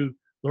into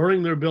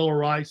learning their Bill of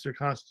Rights, their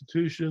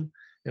Constitution,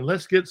 and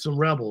let's get some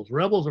rebels.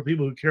 Rebels are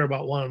people who care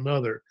about one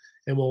another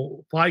and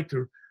will fight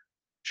to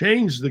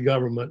change the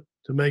government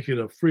to make it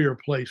a freer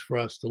place for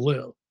us to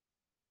live.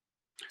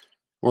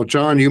 Well,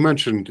 John, you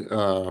mentioned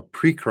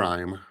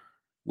pre-crime,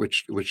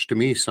 which to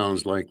me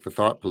sounds like the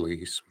thought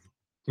police.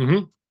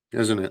 Mm-hmm.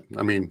 Isn't it?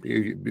 I mean,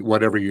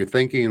 whatever you're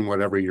thinking,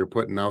 whatever you're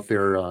putting out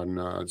there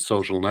on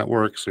social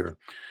networks, or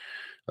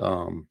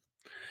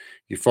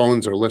your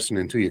phones are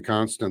listening to you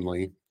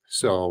constantly.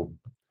 So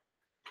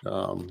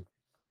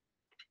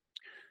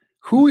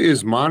who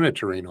is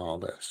monitoring all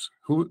this?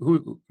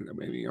 Who?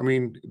 I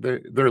mean,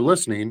 they're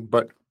listening,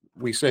 but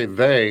we say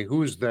they.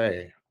 Who's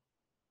they?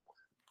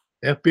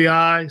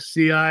 FBI,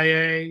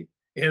 CIA,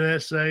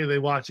 NSA. They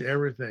watch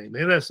everything. The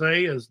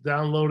NSA is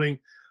downloading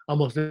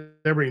almost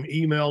every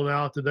email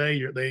now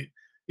today.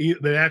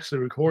 They actually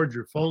record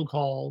your phone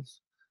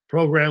calls.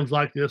 Programs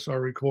like this are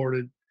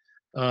recorded.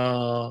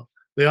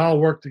 They all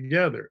work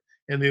together.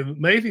 And the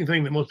amazing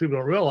thing that most people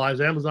don't realize,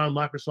 Amazon,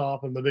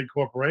 Microsoft, and the big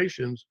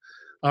corporations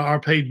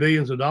are paid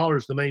billions of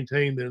dollars to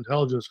maintain the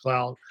intelligence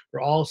cloud for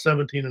all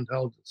 17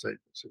 intelligence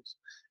agencies.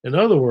 In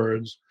other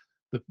words,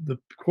 the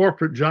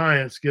corporate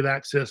giants get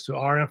access to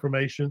our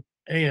information,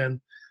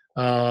 and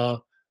the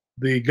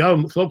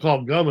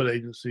so-called government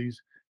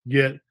agencies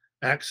get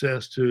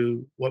access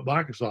to what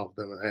Microsoft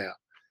doesn't have.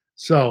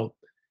 So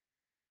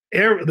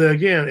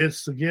again,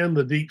 it's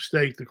the deep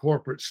state, the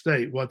corporate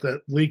state. What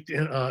that leaked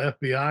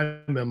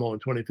FBI memo in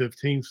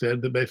 2015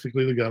 said, that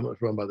basically the government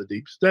is run by the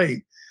deep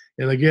state.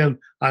 And again,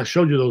 I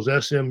showed you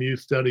those SMU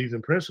studies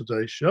and Princeton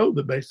studies showed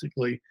that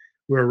basically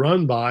we're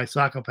run by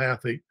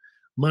psychopathic,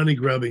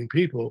 money-grubbing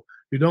people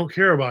who don't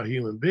care about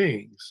human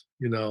beings.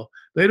 You know,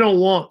 they don't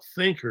want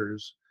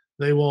thinkers.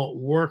 They want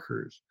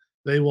workers.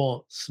 They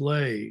want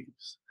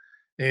slaves.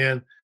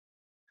 And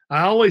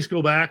I always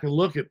go back and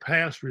look at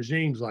past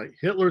regimes like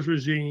Hitler's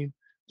regime,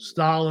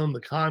 Stalin,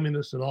 the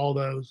communists, and all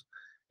those,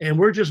 and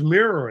we're just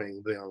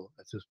mirroring them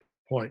at this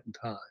point in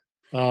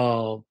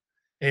time.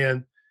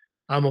 And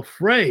I'm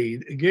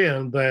afraid,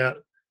 again, that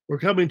we're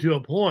coming to a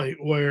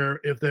point where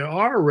if there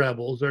are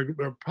rebels,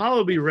 they'll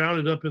probably be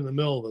rounded up in the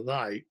middle of the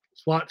night,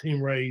 SWAT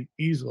team raid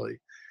easily,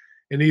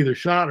 and either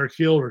shot or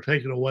killed or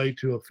taken away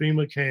to a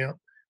FEMA camp,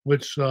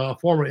 which a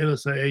former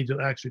NSA agent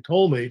actually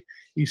told me.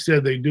 He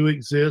said they do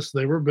exist.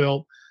 They were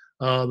built.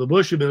 The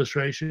Bush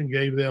administration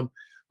gave them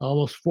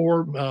almost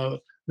 $4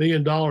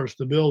 million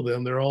to build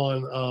them. They're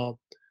on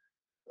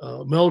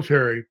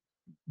military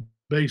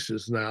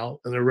bases now,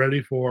 and they're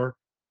ready for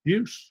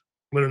use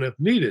when and if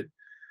needed.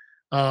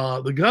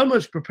 The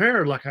government's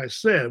prepared, like I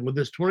said, with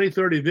this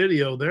 2030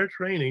 video, they're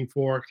training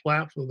for a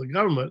collapse of the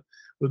government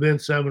within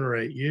 7 or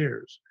 8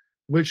 years,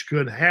 which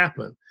could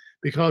happen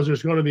because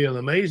there's going to be an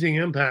amazing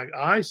impact,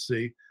 I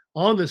see,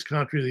 on this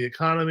country, the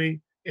economy,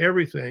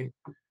 everything,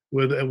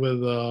 with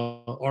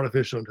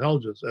artificial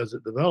intelligence as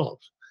it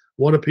develops.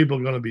 What are people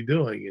going to be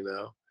doing, you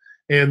know?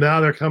 And now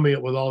they're coming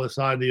up with all this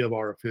idea of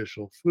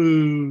artificial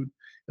food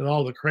and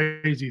all the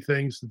crazy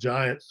things the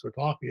giants are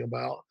talking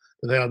about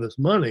that have this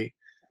money.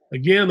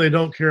 Again, they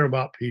don't care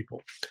about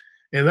people.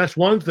 And that's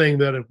one thing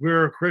that if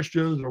we're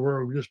Christians or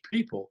we're just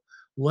people,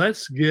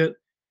 let's get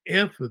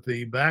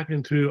empathy back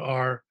into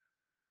our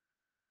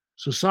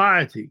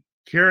society,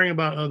 caring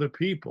about other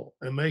people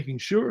and making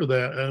sure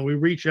that we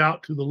reach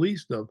out to the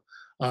least of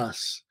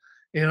us.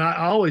 And I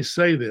always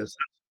say this,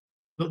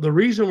 the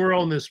reason we're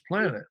on this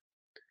planet,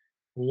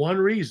 one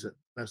reason,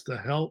 that's to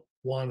help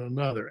one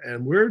another.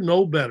 And we're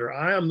no better.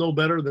 I am no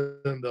better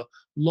than the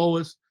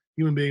lowest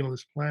human being on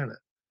this planet.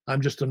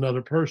 I'm just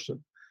another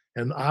person.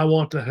 And I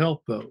want to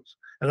help those.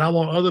 And I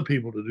want other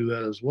people to do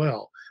that as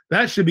well.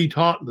 That should be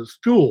taught in the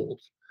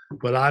schools,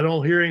 but I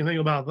don't hear anything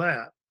about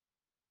that.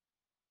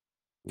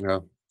 Yeah.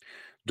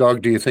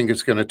 Doug, do you think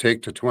it's going to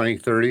take to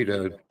 2030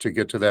 to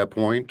get to that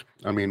point?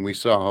 I mean, we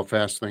saw how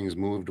fast things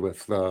moved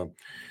with the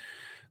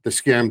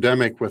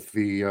scamdemic, with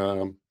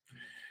the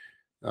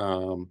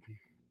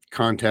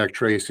contact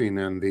tracing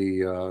and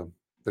the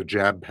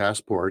jab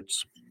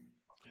passports.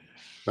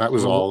 That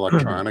was all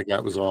electronic.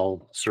 That was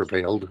all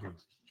surveilled.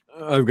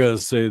 I've got to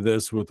say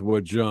this with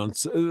what John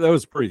said. That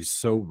was pretty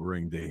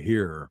sobering to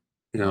hear.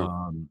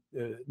 Yeah.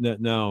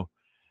 Now,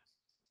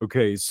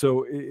 okay,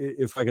 so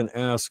if I can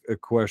ask a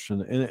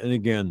question, and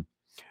again,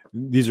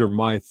 these are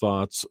my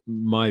thoughts,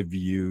 my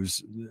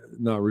views,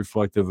 not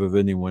reflective of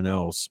anyone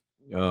else.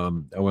 I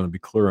want to be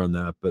clear on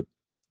that. But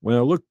when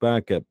I look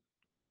back at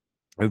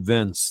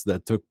events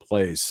that took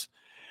place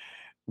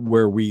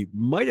where we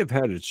might have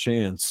had a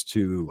chance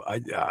to,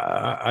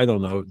 I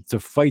don't know, to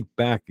fight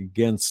back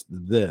against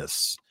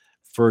this,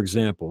 for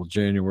example,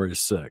 January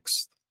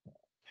 6th,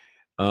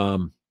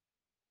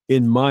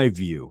 in my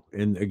view,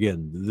 and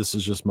again, this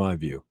is just my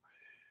view,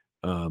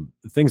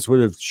 things would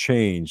have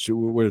changed. It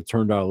would have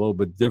turned out a little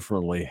bit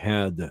differently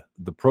had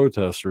the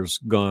protesters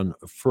gone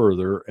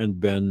further and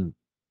been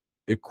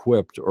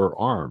equipped or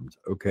armed.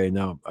 Okay,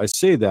 now I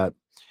say that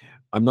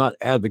I'm not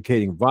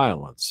advocating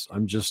violence.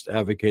 I'm just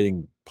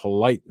advocating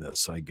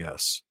politeness, I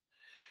guess,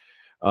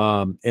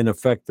 and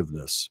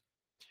effectiveness.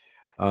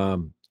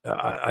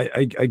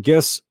 I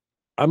guess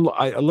I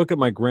look at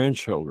my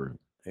grandchildren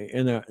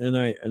and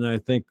I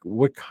think,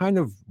 what kind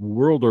of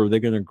world are they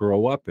going to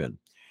grow up in?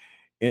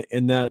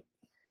 And that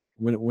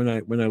when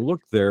I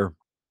look there,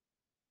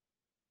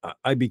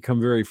 I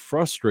become very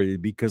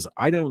frustrated because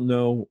I don't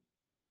know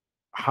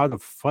how to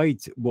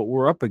fight what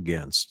we're up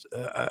against.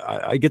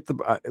 I get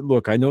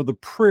look, I know the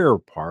prayer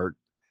part,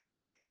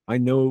 I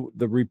know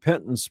the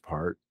repentance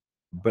part,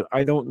 but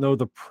I don't know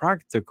the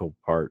practical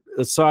part,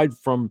 aside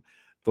from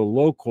the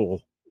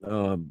local,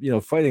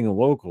 fighting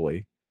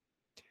locally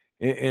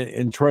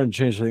and trying to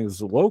change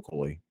things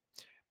locally.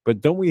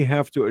 But don't we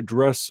have to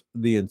address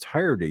the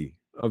entirety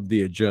of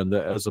the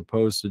agenda as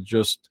opposed to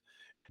just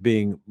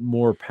being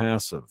more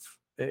passive?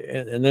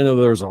 And I know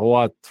there's a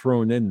lot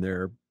thrown in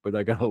there, but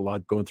I got a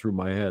lot going through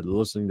my head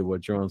listening to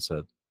what John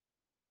said.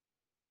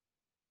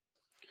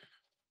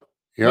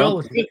 Yeah.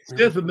 Well, the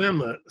Fifth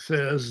Amendment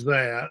says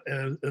that,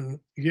 and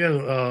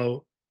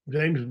again,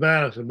 James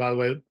Madison, by the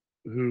way,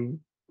 who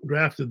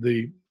drafted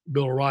the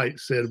Bill of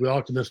Rights, said we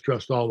ought to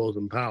mistrust all those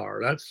in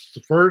power. That's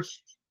the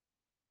first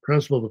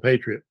principle of a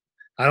patriot.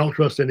 I don't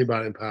trust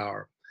anybody in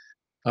power.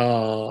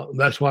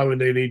 That's why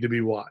they need to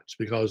be watched,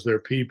 because they're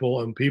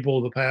people, and people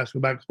of the past, go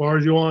back as far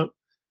as you want,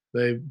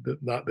 they've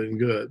not been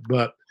good.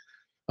 But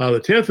the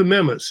 10th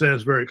Amendment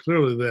says very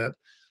clearly that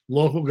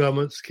local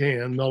governments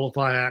can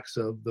nullify acts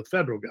of the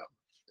federal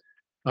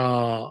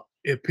government.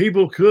 If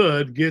people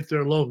could get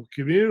their local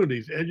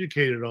communities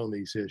educated on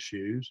these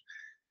issues,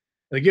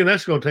 and again,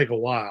 that's going to take a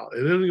while.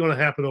 It isn't going to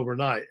happen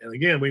overnight. And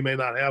again, we may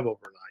not have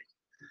overnight.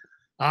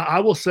 I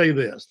will say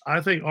this.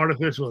 I think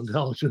artificial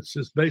intelligence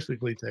is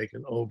basically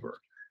taken over.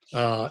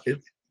 The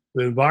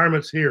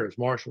environment's here, as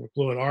Marshall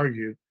McLuhan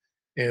argued,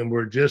 and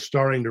we're just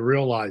starting to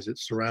realize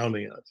it's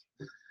surrounding us.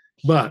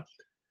 But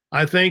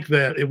I think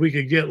that if we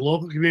could get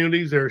local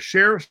communities, there are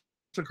sheriffs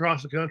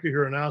across the country who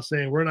are now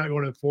saying we're not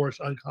going to enforce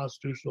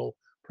unconstitutional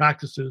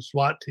practices,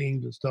 SWAT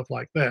teams and stuff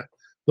like that.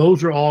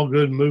 Those are all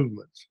good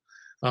movements.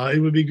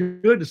 It would be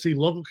good to see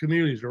local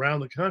communities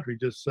around the country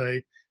just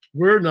say,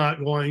 we're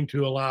not going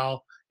to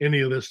allow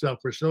any of this stuff.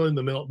 We're selling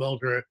the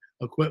military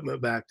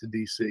equipment back to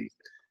DC.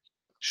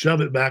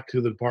 Shove it back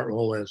to the Department of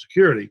Homeland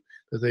Security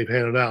that they've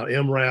handed out,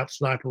 MRAP,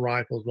 sniper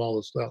rifles, and all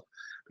this stuff.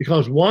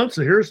 Because once,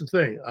 here's the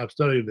thing, I've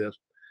studied this,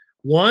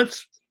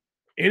 once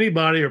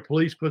anybody or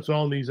police puts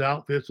on these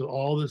outfits with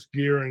all this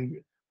gear and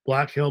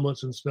black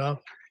helmets and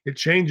stuff, it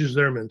changes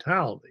their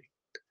mentality.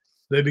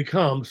 They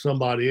become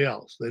somebody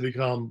else. They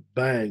become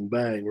bang,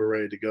 bang, we're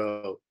ready to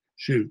go,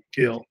 shoot,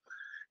 kill.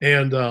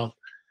 And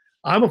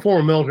I'm a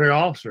former military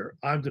officer.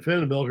 I've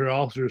defended military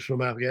officers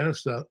from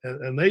Afghanistan,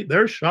 and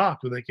they're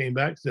shocked when they came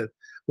back and said,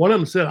 one of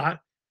them said,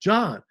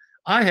 John,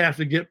 I have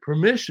to get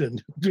permission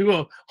to do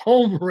a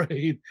home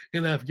raid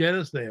in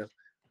Afghanistan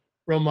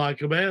from my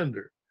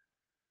commander.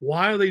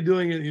 Why are they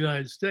doing it in the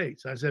United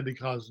States? I said,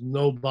 because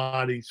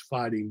nobody's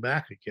fighting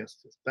back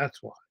against it.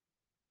 That's why.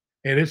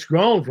 And it's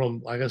grown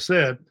from, like I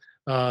said,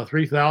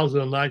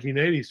 3,000 in the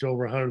 1980s to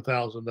over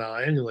 100,000 now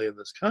annually in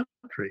this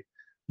country.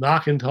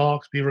 Knock and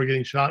talks, people are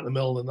getting shot in the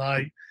middle of the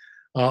night.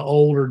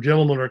 Older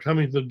gentlemen are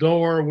coming to the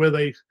door with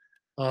a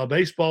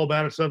baseball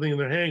bat or something in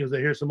their hand because they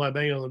hear somebody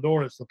banging on the door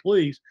and it's the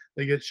police.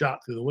 They get shot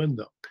through the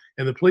window.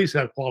 And the police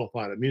have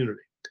qualified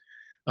immunity.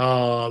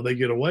 They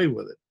get away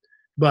with it.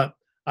 But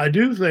I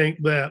do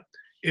think that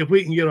if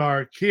we can get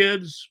our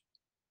kids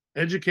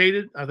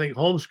educated, I think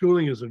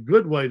homeschooling is a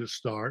good way to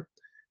start.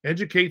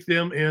 educate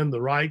them in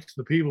the rights,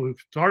 the people who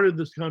started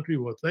this country,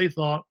 what they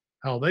thought,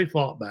 how they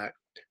fought back,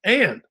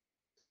 and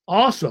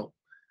also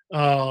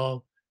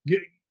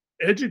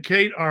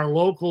educate our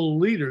local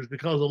leaders,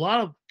 because a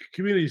lot of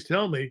communities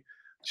tell me,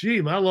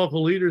 gee, my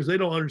local leaders, they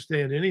don't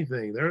understand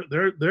anything.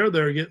 They're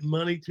there getting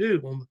money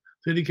too on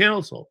city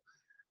council.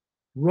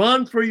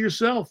 Run for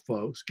yourself,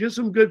 folks. Get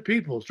some good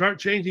people. Start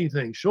changing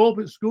things. Show up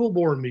at school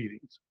board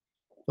meetings.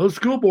 Those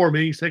school board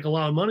meetings take a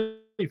lot of money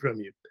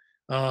from you.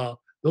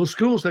 Those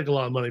schools take a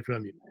lot of money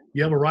from you.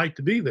 You have a right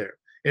to be there.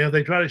 And if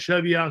they try to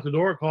shove you out the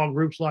door, call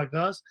groups like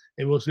us,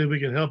 and we'll see if we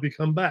can help you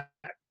come back.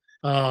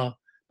 But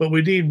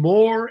we need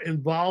more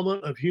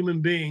involvement of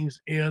human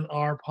beings in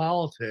our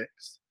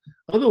politics.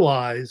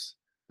 Otherwise,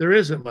 there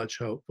isn't much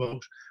hope,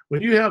 folks.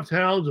 When you have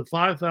towns of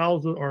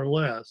 5,000 or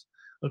less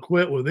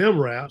equipped with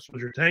MRAPs,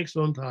 which are tanks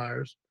on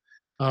tires,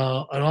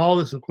 and all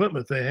this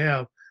equipment they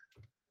have,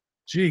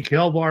 gee,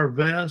 Kelvar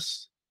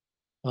vests,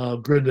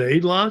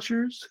 grenade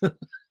launchers.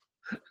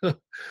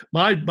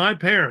 My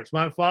parents,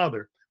 my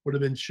father would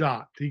have been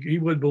shocked. He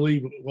wouldn't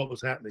believe what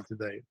was happening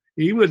today.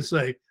 He would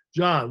say,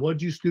 John,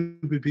 what'd you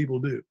stupid people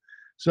do?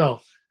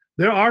 So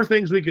there are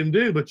things we can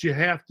do, but you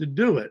have to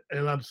do it.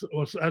 And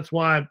that's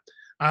why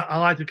I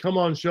like to come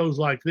on shows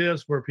like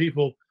this, where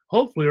people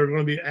hopefully are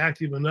going to be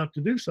active enough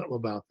to do something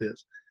about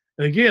this.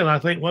 And again, I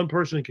think one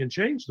person can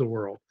change the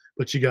world,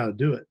 but you got to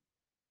do it.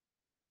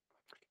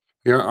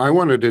 Yeah, I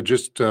wanted to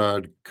just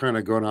kind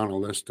of go down a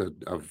list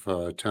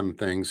of 10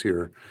 things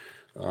here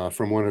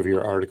from one of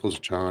your articles,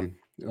 John.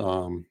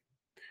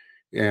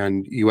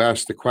 And you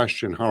asked the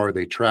question, how are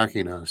they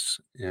tracking us?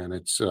 And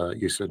it's,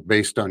 you said,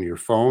 based on your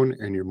phone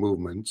and your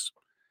movements,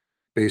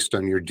 based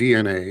on your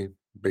DNA,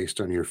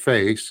 based on your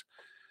face,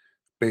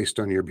 based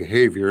on your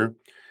behavior,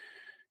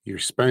 your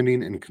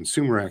spending and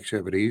consumer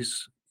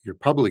activities, your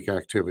public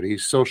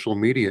activities, social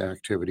media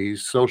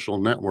activities, social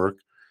network,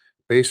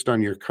 based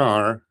on your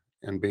car,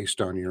 and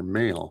based on your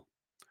mail.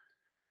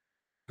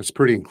 That's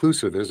pretty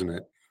inclusive, isn't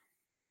it?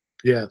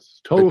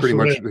 Yes, total.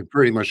 They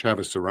pretty much have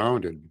us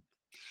surrounded.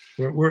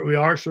 We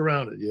are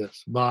surrounded,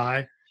 yes,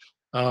 by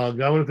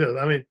government.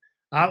 I mean,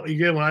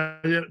 again,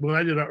 when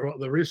I did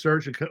the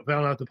research and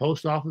found out the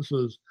post office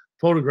was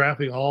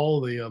photographing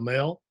all the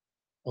mail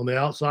on the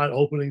outside,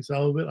 opening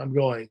some of it, I'm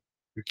going,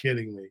 you're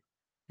kidding me.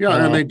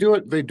 Yeah, and they do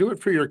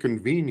it for your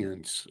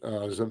convenience.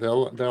 So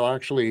they'll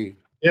actually,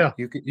 yeah,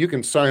 you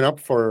can sign up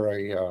for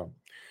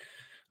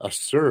a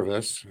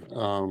service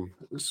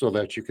so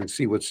that you can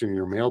see what's in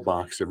your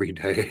mailbox every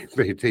day.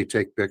 They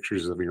take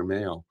pictures of your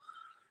mail.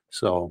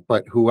 So,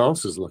 but who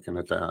else is looking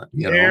at that?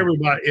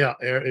 Everybody, yeah.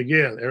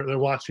 Again, they're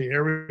watching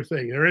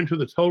everything. They're into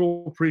the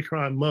total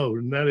pre-crime mode,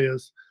 and that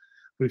is,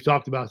 we've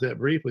talked about that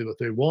briefly, but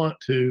they want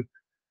to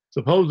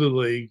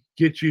supposedly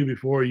get you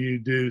before you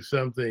do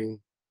something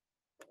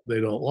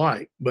they don't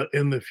like. But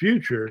in the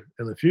future,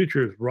 and the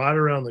future is right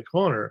around the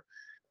corner,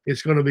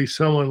 it's going to be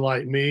someone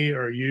like me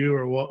or you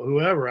or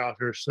whoever out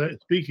there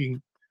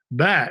speaking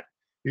back.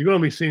 You're going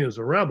to be seen as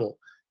a rebel.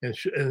 And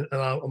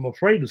I'm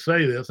afraid to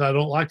say this. I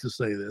don't like to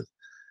say this.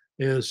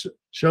 Is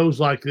shows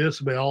like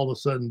this may all of a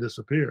sudden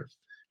disappear.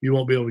 You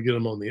won't be able to get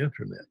them on the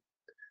internet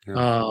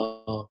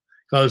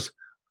because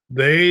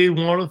they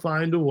want to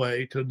find a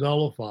way to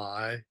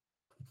nullify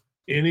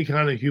any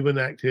kind of human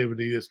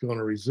activity that's going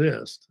to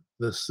resist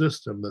the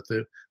system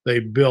that they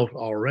built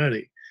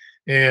already.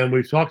 And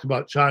we've talked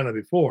about China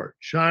before.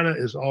 China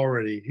is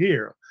already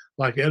here.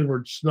 Like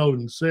Edward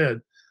Snowden said,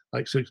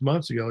 like 6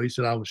 months ago, he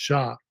said, I was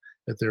shocked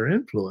at their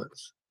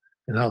influence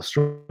and how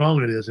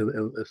strong it is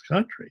in this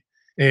country.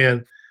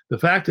 And the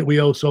fact that we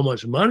owe so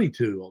much money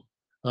to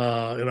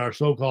them in our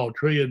so-called $1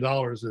 trillion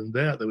in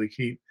debt, that we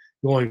keep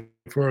going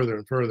further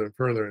and further and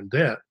further in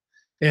debt.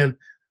 And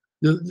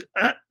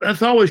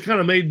that's always kind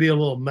of made me a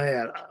little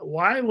mad.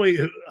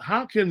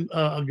 How can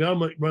a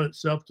government run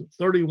itself to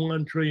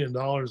 $31 trillion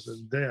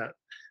in debt,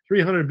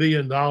 $300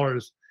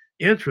 billion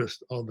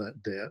interest on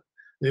that debt?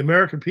 The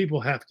American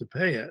people have to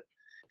pay it.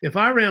 If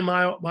I ran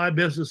my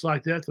business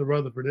like that, the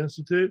Rutherford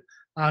Institute,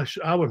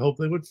 I would hope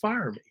they would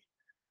fire me.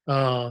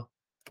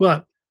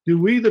 But do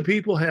we, the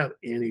people, have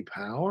any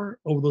power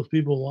over those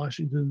people in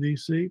Washington,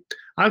 D.C.?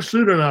 I've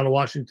sued them out of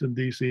Washington,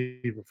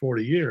 D.C. for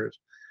 40 years.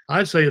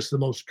 I'd say it's the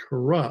most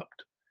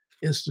corrupt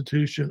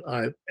institution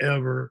I've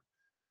ever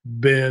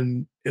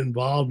been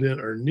involved in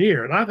or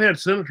near. And I've had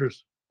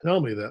senators tell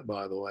me that,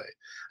 by the way.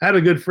 I had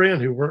a good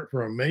friend who worked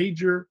for a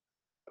major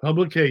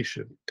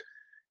publication.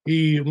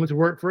 He went to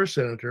work for a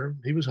senator.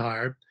 He was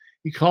hired.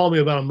 He called me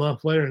about a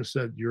month later and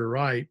said, you're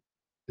right.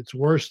 It's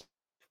worse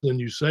than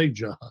you say,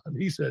 John.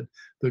 He said,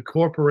 the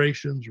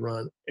corporations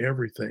run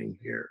everything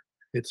here.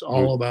 It's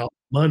all about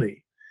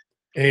money.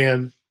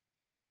 And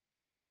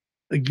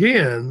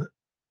again,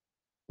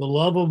 the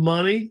love of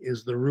money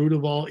is the root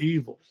of all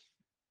evil.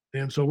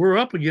 And so we're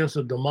up against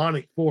a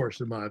demonic force,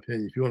 in my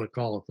opinion, if you want to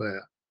call it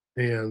that.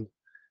 And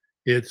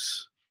it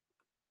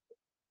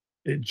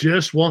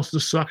just wants to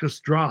suck us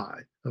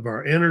dry of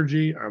our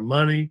energy, our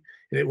money,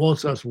 and it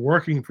wants us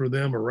working for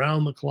them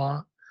around the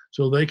clock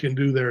so they can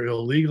do their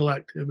illegal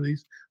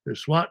activities, their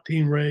SWAT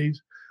team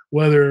raids,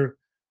 whether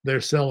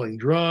they're selling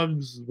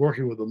drugs,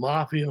 working with the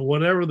mafia,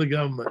 whatever the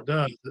government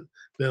does that's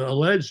been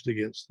alleged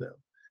against them.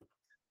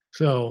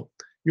 So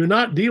you're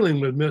not dealing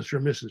with Mr.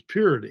 and Mrs.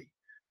 Purity,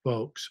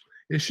 folks.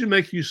 It should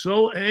make you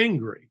so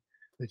angry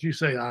that you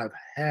say, I've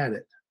had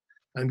it.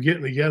 I'm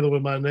getting together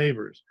with my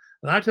neighbors.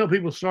 And I tell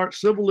people, start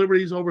civil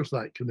liberties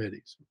oversight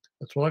committees.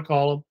 That's what I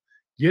call them.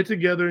 Get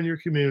together in your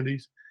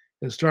communities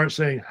and start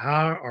saying,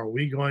 how are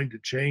we going to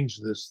change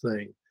this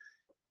thing?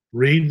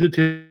 Read the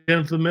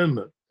 10th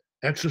Amendment.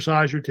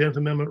 Exercise your 10th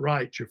Amendment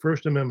rights, your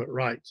First Amendment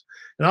rights.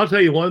 And I'll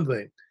tell you one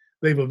thing.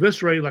 They've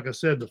eviscerated, like I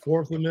said, the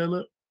Fourth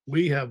Amendment.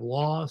 We have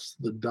lost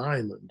the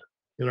diamond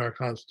in our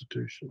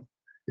Constitution.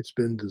 It's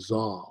been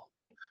dissolved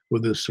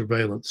with this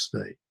surveillance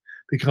state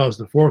because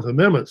the Fourth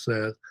Amendment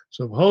says,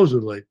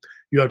 supposedly,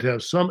 you have to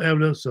have some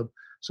evidence of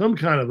some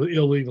kind of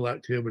illegal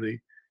activity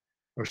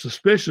or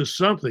suspicious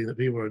something that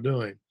people are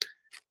doing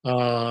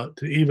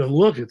to even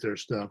look at their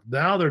stuff.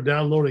 Now they're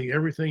downloading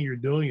everything you're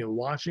doing and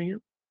watching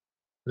it.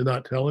 They're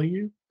not telling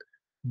you.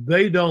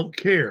 They don't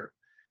care.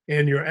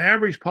 And your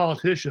average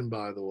politician,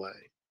 by the way,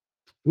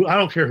 I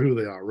don't care who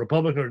they are,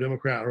 Republican or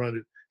Democrat, or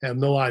have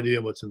no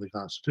idea what's in the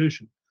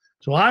Constitution.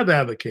 So I've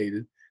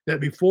advocated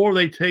that before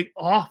they take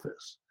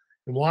office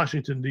in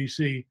Washington,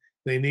 D.C.,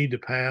 they need to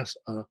pass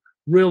a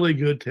really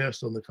good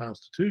test on the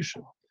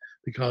Constitution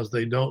because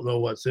they don't know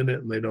what's in it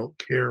and they don't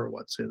care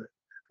what's in it.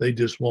 They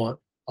just want,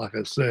 like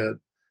I said,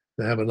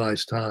 to have a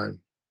nice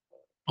time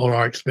on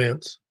our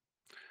expense.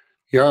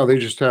 Yeah, they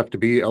just have to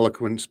be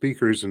eloquent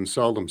speakers and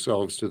sell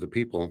themselves to the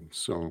people.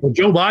 So well,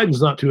 Joe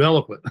Biden's not too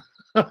eloquent.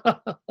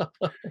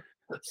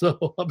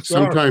 So I'm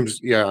sorry. Sometimes,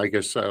 yeah, I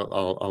guess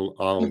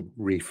I'll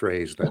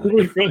rephrase that.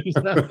 Rephrase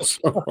that.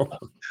 So,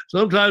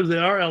 sometimes they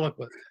are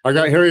eloquent. I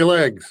got hairy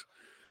legs.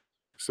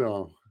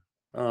 So,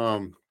 they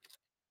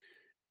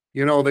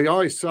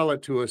always sell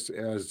it to us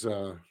as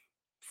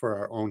for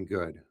our own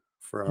good,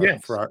 for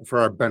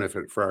our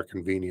benefit, for our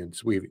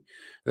convenience.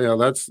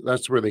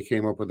 That's where they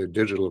came up with the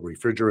digital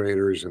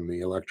refrigerators and the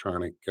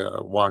electronic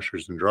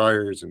washers and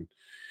dryers. And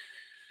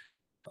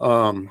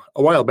a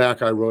while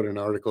back, I wrote an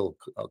article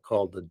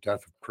called "The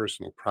Death of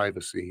Personal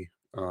Privacy."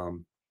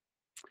 And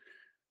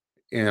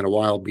a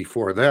while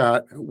before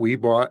that, we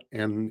bought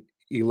an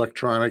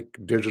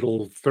electronic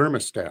digital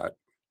thermostat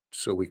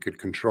so we could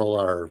control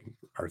our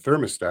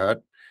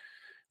thermostat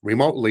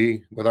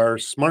remotely with our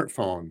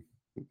smartphone.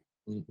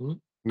 Mm-hmm.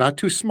 Not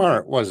too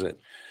smart, was it?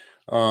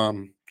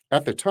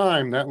 At the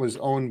time, that was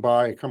owned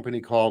by a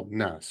company called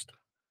Nest.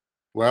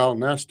 Well,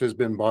 Nest has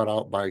been bought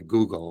out by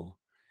Google.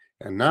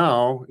 And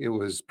now, it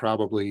was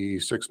probably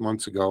 6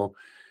 months ago,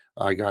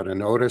 I got a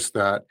notice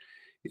that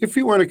if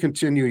you want to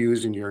continue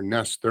using your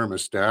Nest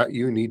thermostat,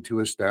 you need to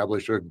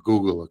establish a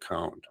Google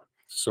account.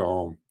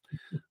 So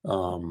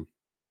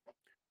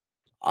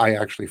I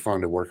actually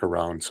found a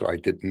workaround. So I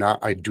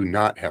do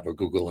not have a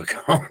Google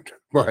account,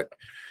 but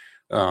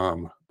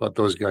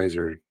those guys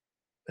are.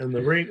 And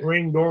the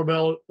Ring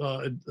doorbell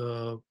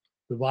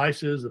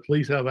devices, the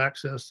police have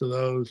access to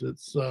those.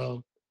 It's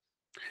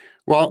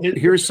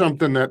here's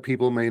something that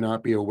people may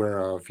not be aware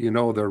of. The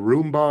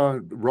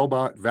Roomba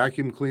robot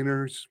vacuum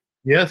cleaners.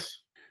 Yes.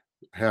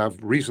 Have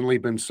recently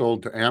been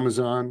sold to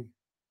Amazon.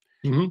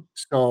 Mm-hmm.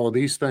 So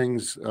these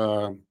things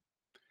are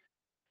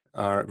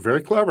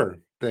very clever.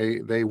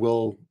 They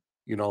will,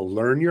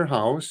 learn your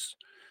house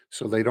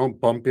so they don't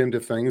bump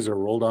into things or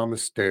roll down the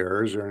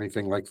stairs or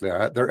anything like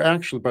that.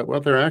 But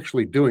what they're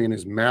actually doing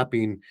is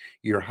mapping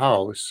your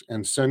house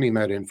and sending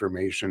that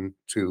information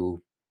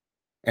to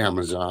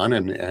Amazon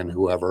and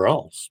whoever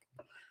else.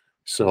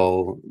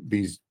 So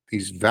these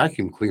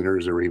vacuum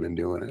cleaners are even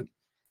doing it.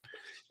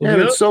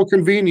 And it's so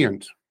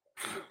convenient.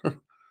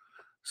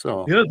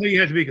 So the other thing you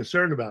have to be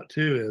concerned about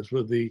too is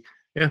with the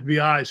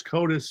FBI's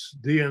CODIS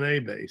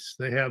DNA base,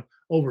 they have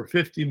over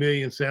 50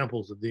 million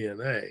samples of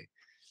DNA.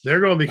 They're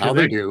going to be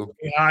connecting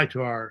AI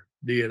to our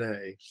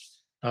DNA,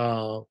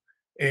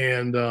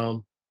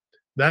 and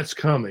that's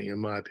coming, in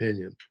my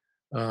opinion.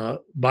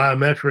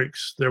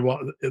 Biometrics,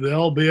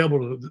 they'll be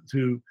able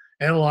to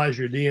analyze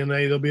your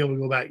DNA. They'll be able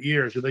to go back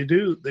years. So they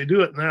do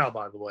it now,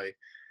 by the way.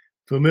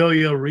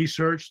 Familial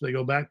research, they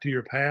go back to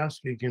your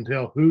past. You can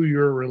tell who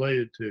you're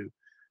related to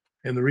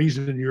and the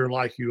reason you're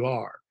like you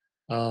are.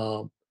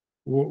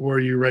 Were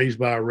you raised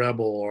by a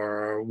rebel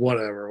or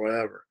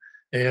whatever.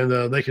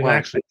 And they can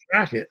actually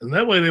track it. And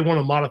that way they want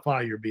to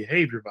modify your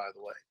behavior, by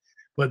the way.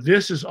 But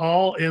this is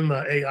all in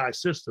the AI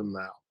system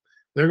now.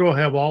 They're going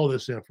to have all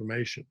this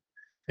information.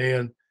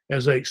 And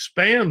as they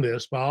expand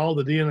this by all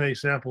the DNA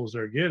samples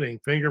they're getting,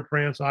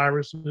 fingerprints,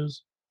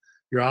 irises,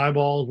 your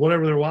eyeballs,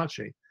 whatever they're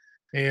watching.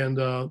 And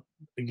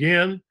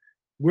again,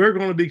 we're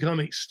going to become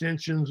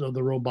extensions of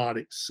the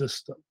robotic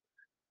system.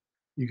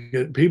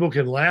 People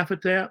can laugh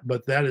at that,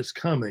 but that is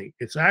coming.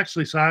 It's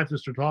actually,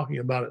 scientists are talking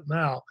about it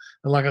now.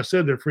 And like I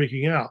said, they're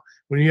freaking out.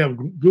 When you have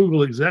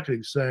Google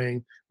executives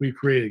saying, we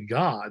created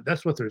God,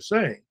 that's what they're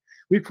saying.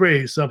 We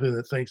created something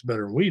that thinks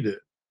better than we do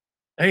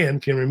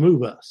and can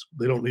remove us.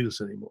 They don't need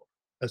us anymore.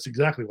 That's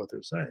exactly what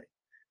they're saying.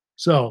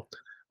 So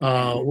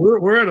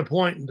we're at a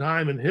point in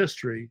time in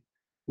history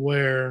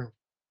where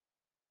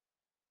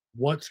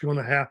what's going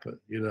to happen?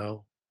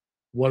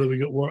 What are we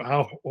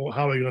how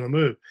are we going to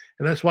move?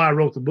 And that's why I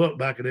wrote the book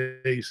back in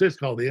 '86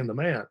 called The End of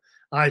Man.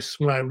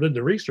 When I did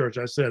the research,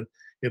 I said,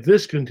 if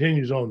this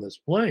continues on this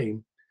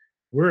plane,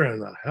 we're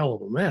in a hell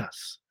of a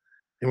mess,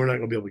 and we're not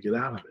going to be able to get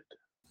out of it.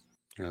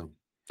 Yeah.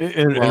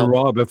 And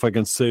Rob, if I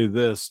can say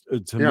this,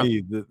 to Yeah.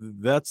 me,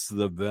 that's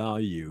the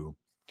value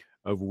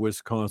of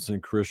Wisconsin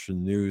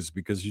Christian News,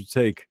 because you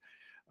take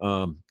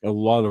a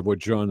lot of what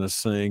John is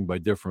saying by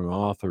different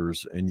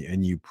authors,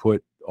 and you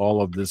put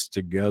all of this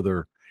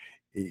together,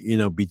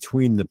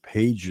 between the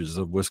pages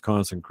of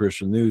Wisconsin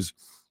Christian News.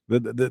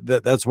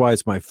 That's why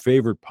it's my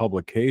favorite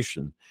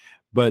publication.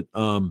 But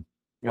well,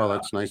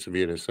 that's nice of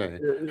you to say.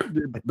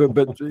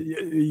 but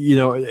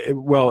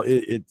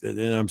and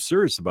I'm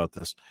serious about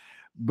this.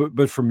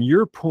 But from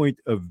your point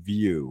of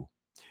view,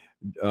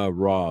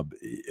 Rob,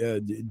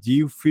 do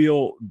you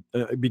feel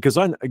because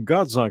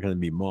God's not going to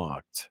be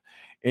mocked,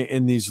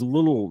 and these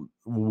little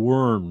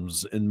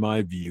worms, in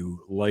my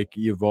view, like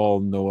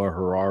Yuval Noah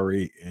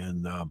Harari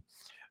and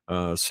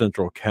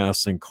Central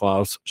Casting,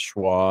 Klaus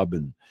Schwab,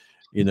 and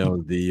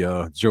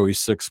the Joey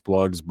Six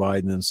Plugs,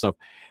 Biden, and stuff.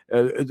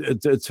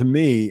 To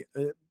me,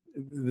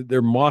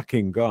 they're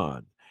mocking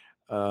God.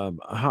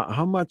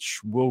 How much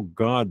will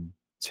God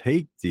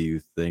take, do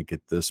you think, at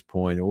this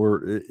point,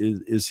 or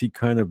is he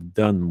kind of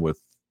done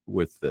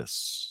with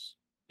this,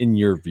 in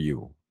your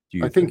view?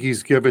 I think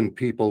he's given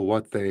people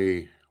what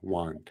they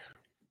want,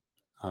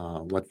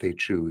 what they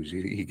choose.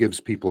 He gives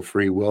people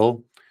free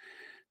will,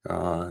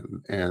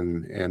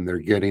 and they're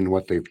getting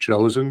what they've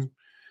chosen,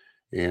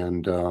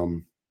 and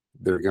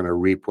they're going to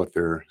reap what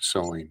they're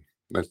sowing.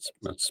 That's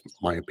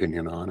my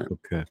opinion on it.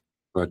 Okay.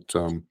 But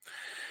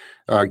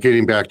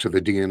getting back to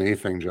the DNA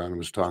thing John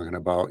was talking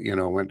about,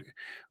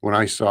 when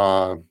I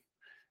saw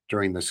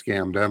during the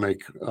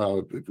scamdemic,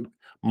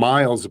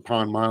 miles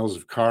upon miles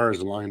of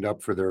cars lined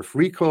up for their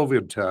free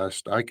COVID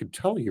test, I could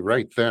tell you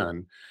right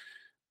then,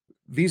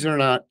 these are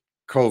not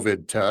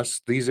COVID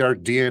tests. These are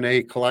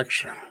DNA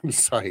collection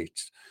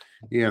sites,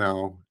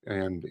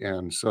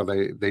 and so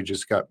they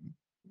just got,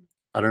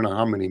 I don't know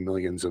how many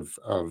millions of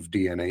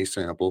DNA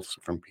samples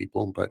from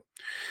people. But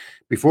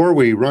before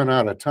we run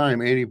out of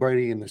time,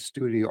 anybody in the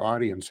studio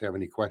audience have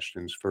any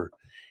questions for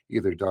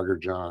either Doug or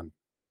John?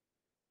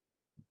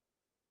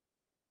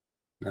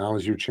 Now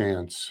is your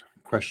chance.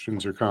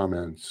 Questions or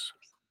comments?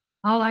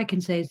 All I can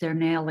say is they're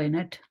nailing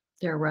it.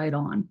 They're right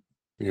on.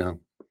 Yeah.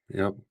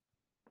 Yep.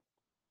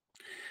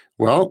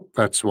 Well,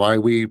 that's why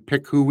we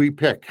pick who we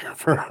pick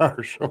for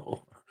our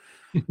show.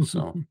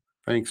 So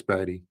thanks,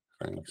 Betty.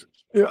 Thanks.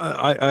 Yeah,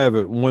 I have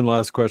one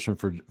last question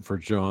for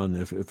John,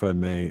 if I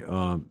may.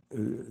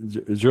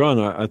 John,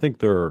 I think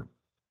there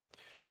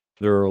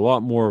are a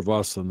lot more of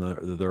us than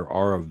there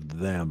are of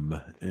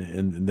them,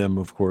 and them,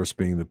 of course,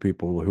 being the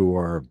people who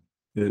are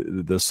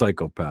the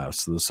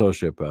psychopaths, the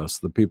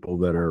sociopaths, the people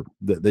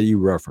that you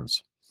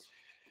reference.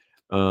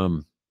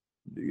 Could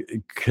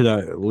I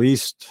at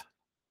least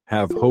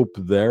have hope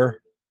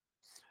there,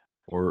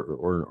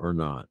 or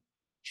not?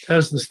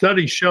 As the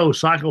studies show,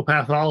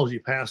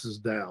 psychopathology passes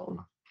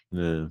down.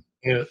 Yeah.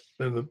 And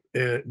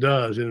it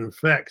does. It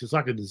affects. It's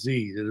like a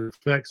disease. It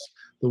affects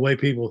the way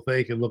people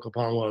think and look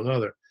upon one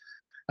another.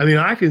 I mean,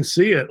 I can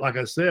see it, like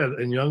I said,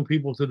 in young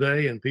people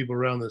today and people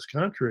around this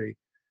country,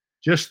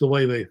 just the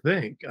way they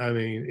think. I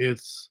mean,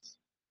 it's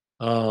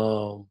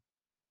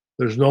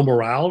there's no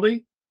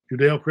morality.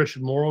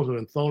 Judeo-Christian morals have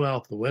been thrown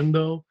out the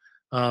window.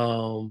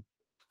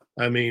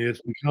 I mean,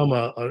 it's become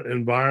an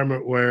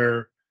environment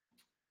where,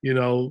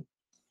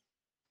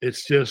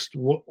 it's just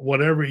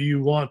whatever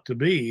you want to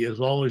be, as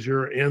long as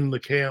you're in the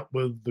camp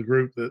with the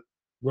group that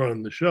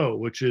run the show,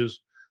 which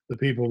is the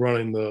people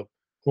running the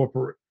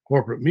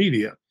corporate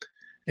media.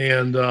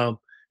 And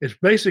it's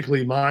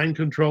basically mind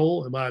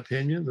control, in my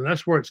opinion, and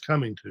that's where it's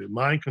coming to,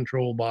 mind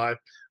control by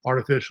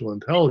artificial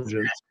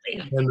intelligence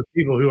and the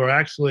people who are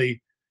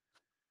actually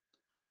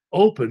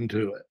open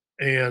to it.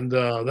 And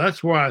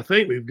that's where I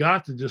think we've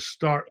got to just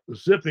start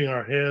zipping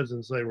our heads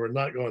and say, we're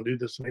not going to do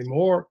this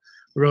anymore.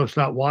 We're going to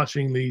stop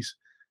watching these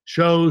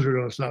shows. We're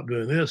going to stop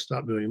doing this,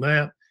 stop doing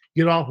that.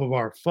 Get off of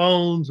our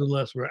phones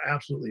unless we're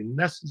absolutely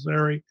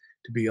necessary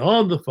to be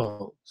on the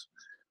phones.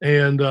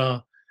 And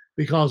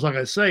because, like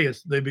I say,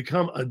 they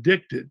become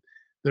addicted.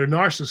 They're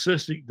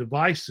narcissistic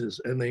devices,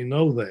 and they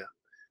know that.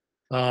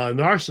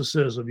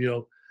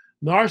 Narcissism,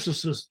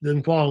 narcissist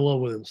didn't fall in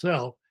love with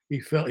himself.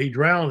 He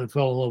drowned and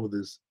fell in love with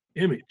his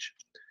image.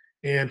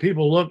 And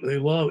people they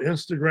love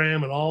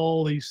Instagram and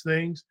all these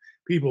things.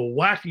 People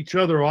whack each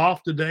other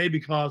off today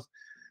because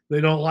they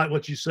don't like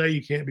what you say.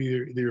 You can't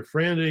be their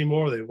friend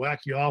anymore. They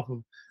whack you off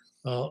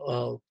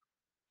of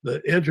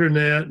the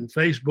internet and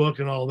Facebook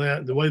and all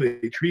that. The way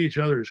they treat each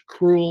other is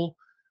cruel.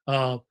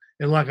 And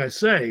like I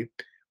say,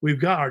 we've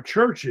got our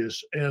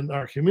churches and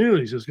our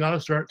communities has got to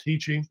start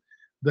teaching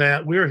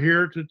that we're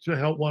here to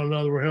help one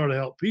another. We're here to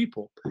help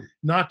people,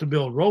 not to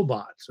build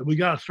robots. And we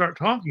got to start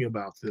talking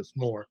about this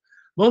more.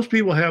 Most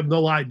people have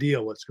no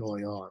idea what's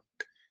going on.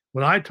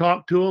 When I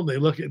talk to them, they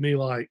look at me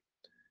like,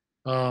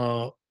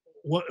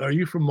 what, are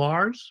you from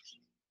Mars?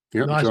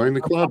 Yep, No, join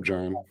the club,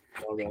 John.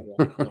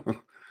 No.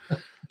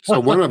 So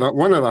one of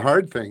the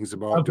hard things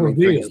about I'm doing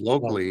forbidden. things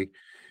locally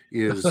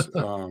is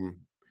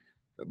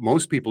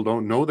most people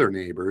don't know their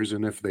neighbors,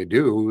 and if they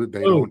do,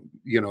 they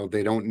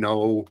don't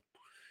know,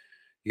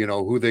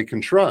 who they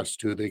can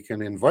trust, who they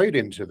can invite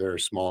into their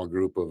small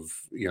group of,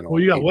 Well,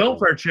 you got people.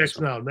 welfare checks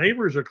now.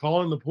 Neighbors are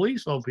calling the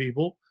police on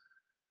people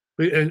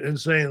and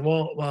saying,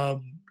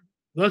 well,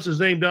 that's his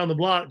name down the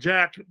block,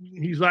 Jack.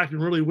 He's acting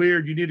really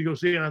weird. You need to go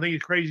see him. I think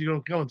he's crazy. He's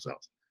going to kill himself.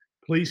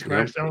 Police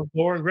crash down the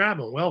floor and grab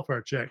him.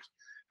 Welfare checks.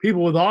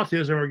 People with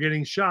autism are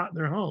getting shot in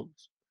their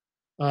homes.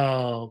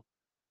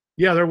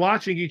 They're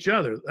watching each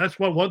other. That's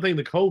one thing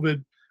the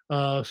COVID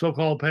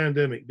so-called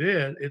pandemic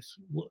did. It's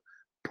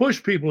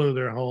pushed people into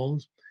their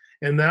homes,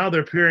 and now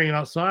they're peering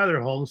outside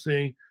their homes,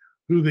 seeing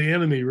who the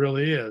enemy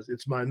really is.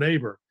 It's my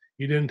neighbor.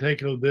 He didn't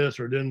take this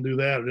or didn't do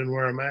that or didn't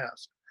wear a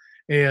mask.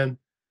 And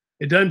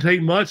it doesn't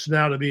take much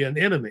now to be an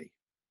enemy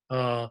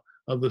of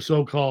the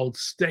so-called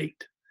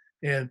state.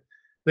 And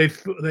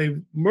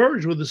they've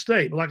merged with the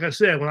state. But like I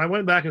said, when I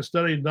went back and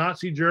studied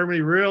Nazi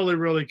Germany really,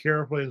 really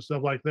carefully and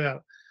stuff like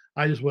that,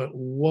 I just went,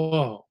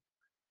 whoa.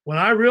 When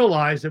I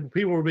realized that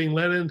people were being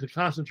led into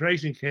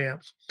concentration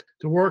camps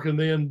to work and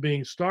then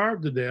being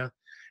starved to death,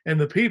 and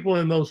the people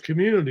in those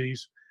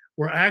communities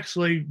were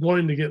actually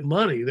wanting to get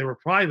money. They were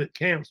private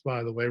camps,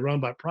 by the way, run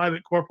by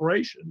private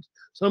corporations,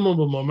 some of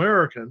them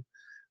American.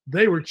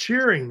 They were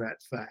cheering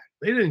that fact.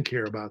 They didn't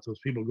care about those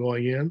people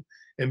going in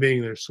and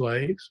being their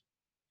slaves.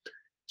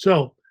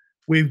 So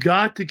we've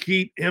got to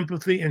keep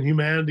empathy and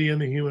humanity in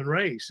the human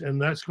race, and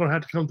that's going to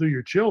have to come through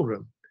your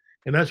children.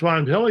 And that's why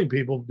I'm telling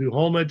people, do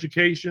home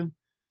education,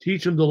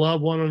 teach them to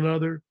love one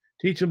another,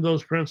 teach them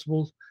those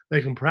principles.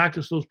 They can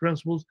practice those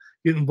principles,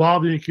 get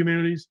involved in your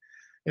communities.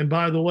 And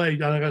by the way,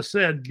 like I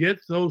said, get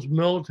those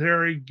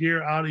military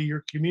gear out of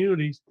your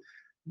communities.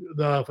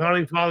 The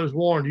Founding Fathers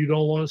warned you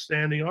don't want a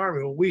standing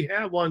army. Well, we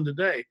have one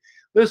today.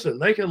 Listen,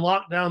 they can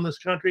lock down this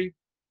country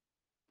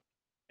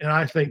in,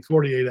 I think,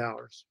 48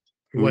 hours.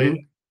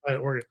 And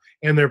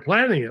they're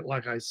planning it,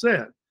 like I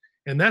said.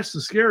 And that's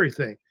the scary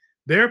thing.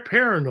 They're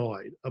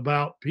paranoid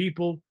about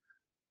people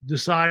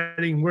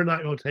deciding we're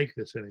not going to take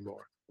this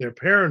anymore. They're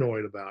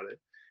paranoid about it,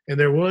 and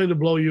they're willing to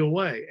blow you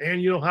away.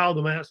 And you know how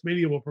the mass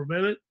media will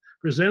present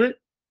it?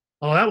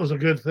 Oh, that was a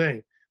good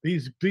thing.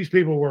 These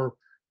people were,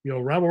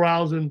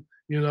 rebel-rousing,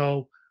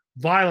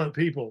 violent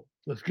people.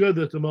 It's good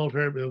that the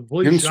military, the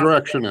police,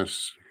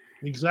 insurrectionists,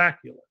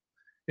 exactly,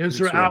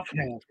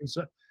 outcasts,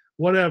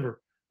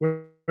 whatever,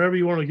 wherever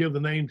you want to give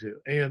the name to,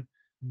 and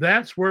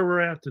that's where we're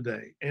at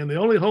today. And the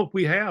only hope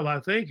we have, I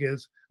think,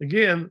 is,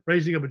 again,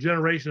 raising up a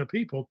generation of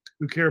people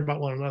who care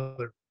about one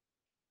another.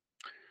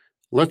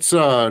 Let's,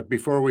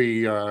 before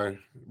we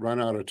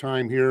run out of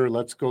time here,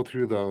 let's go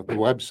through the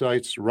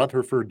websites,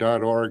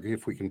 rutherford.org,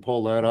 if we can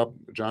pull that up,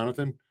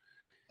 Jonathan.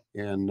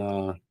 And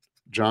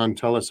John,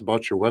 tell us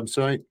about your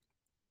website.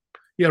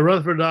 Yeah,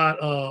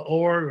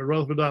 rutherford.org or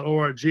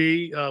rutherford.org.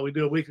 We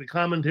do a weekly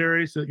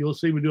commentary, so you'll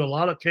see we do a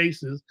lot of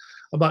cases,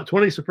 about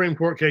 20 Supreme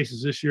Court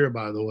cases this year,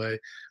 by the way.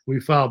 We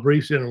file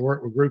briefs in and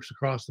work with groups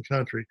across the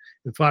country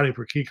in fighting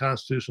for key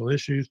constitutional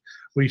issues.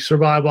 We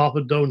survive off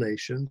of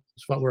donations.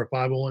 We're a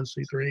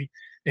 501c3.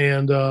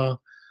 And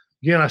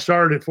again, I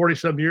started it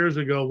 47 years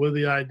ago with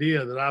the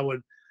idea that I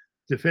would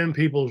defend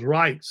people's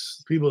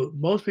rights.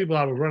 Most people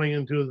I was running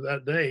into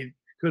that day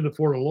couldn't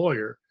afford a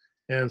lawyer.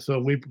 And so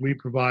we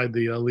provide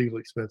the legal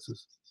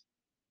expenses.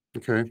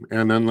 Okay.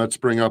 And then let's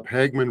bring up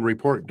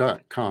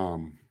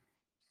HagmannReport.com.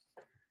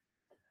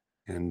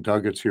 And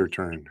Doug, it's your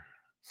turn.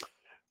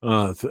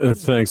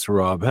 Thanks,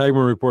 Rob.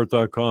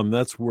 HagmannReport.com.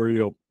 That's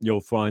where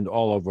you'll find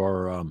all of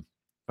our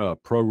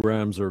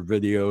programs or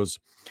videos,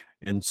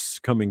 and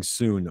coming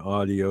soon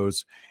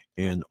audios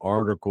and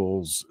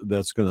articles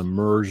that's going to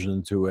merge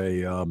into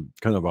a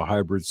kind of a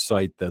hybrid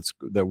site that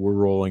we're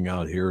rolling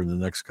out here in the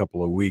next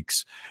couple of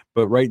weeks.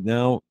 But right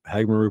now,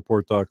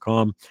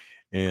 HagmannReport.com,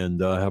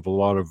 and have a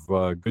lot of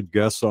good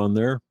guests on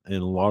there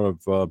and a lot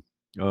of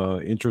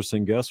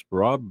interesting guests.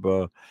 Rob,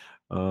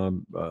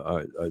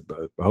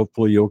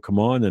 hopefully you'll come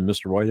on, and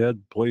Mr. Whitehead,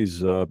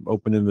 please,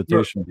 open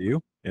invitation to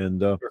you,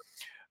 and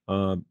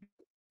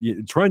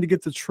trying to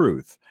get the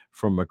truth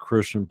from a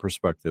Christian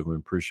perspective. We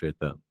appreciate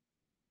that.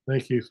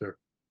 Thank you, sir.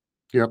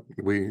 Yep,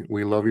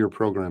 we love your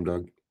program,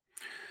 Doug.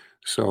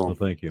 So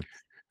thank you.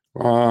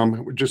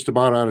 We're just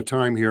about out of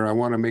time here. I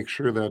want to make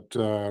sure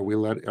that we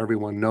let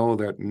everyone know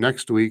that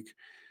next week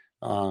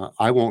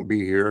I won't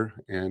be here,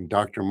 and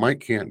Dr.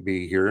 Mike can't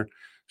be here.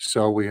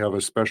 So we have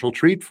a special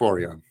treat for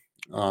you.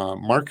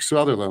 Mark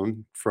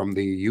Sutherland from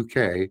the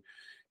UK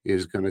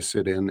is going to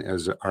sit in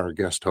as our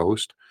guest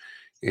host,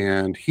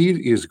 and he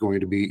is going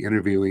to be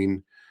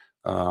interviewing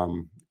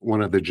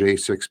one of the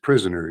J6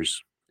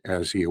 prisoners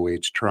as he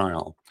awaits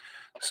trial.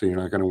 So you're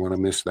not going to want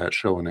to miss that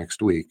show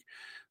next week.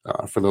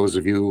 For those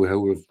of you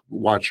who have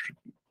watched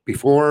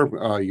before,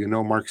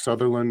 Mark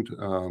Sutherland.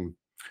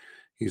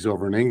 He's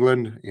over in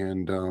England,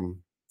 and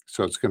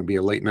so it's going to be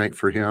a late night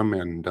for him,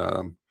 and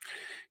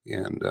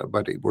And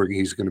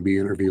he's going to be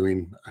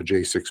interviewing a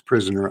J6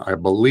 prisoner, I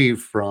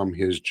believe, from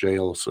his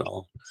jail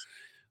cell,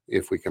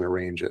 if we can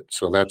arrange it.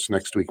 So that's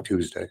next week,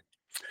 Tuesday.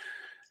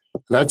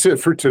 That's it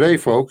for today,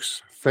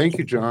 folks. Thank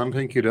you, John.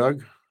 Thank you,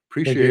 Doug.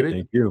 Appreciate it.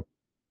 Thank you.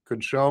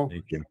 Good show.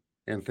 Thank you.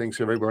 And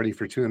thanks everybody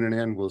for tuning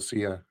in. We'll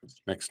see you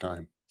next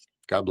time.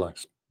 God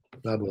bless.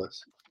 God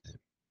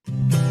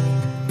bless.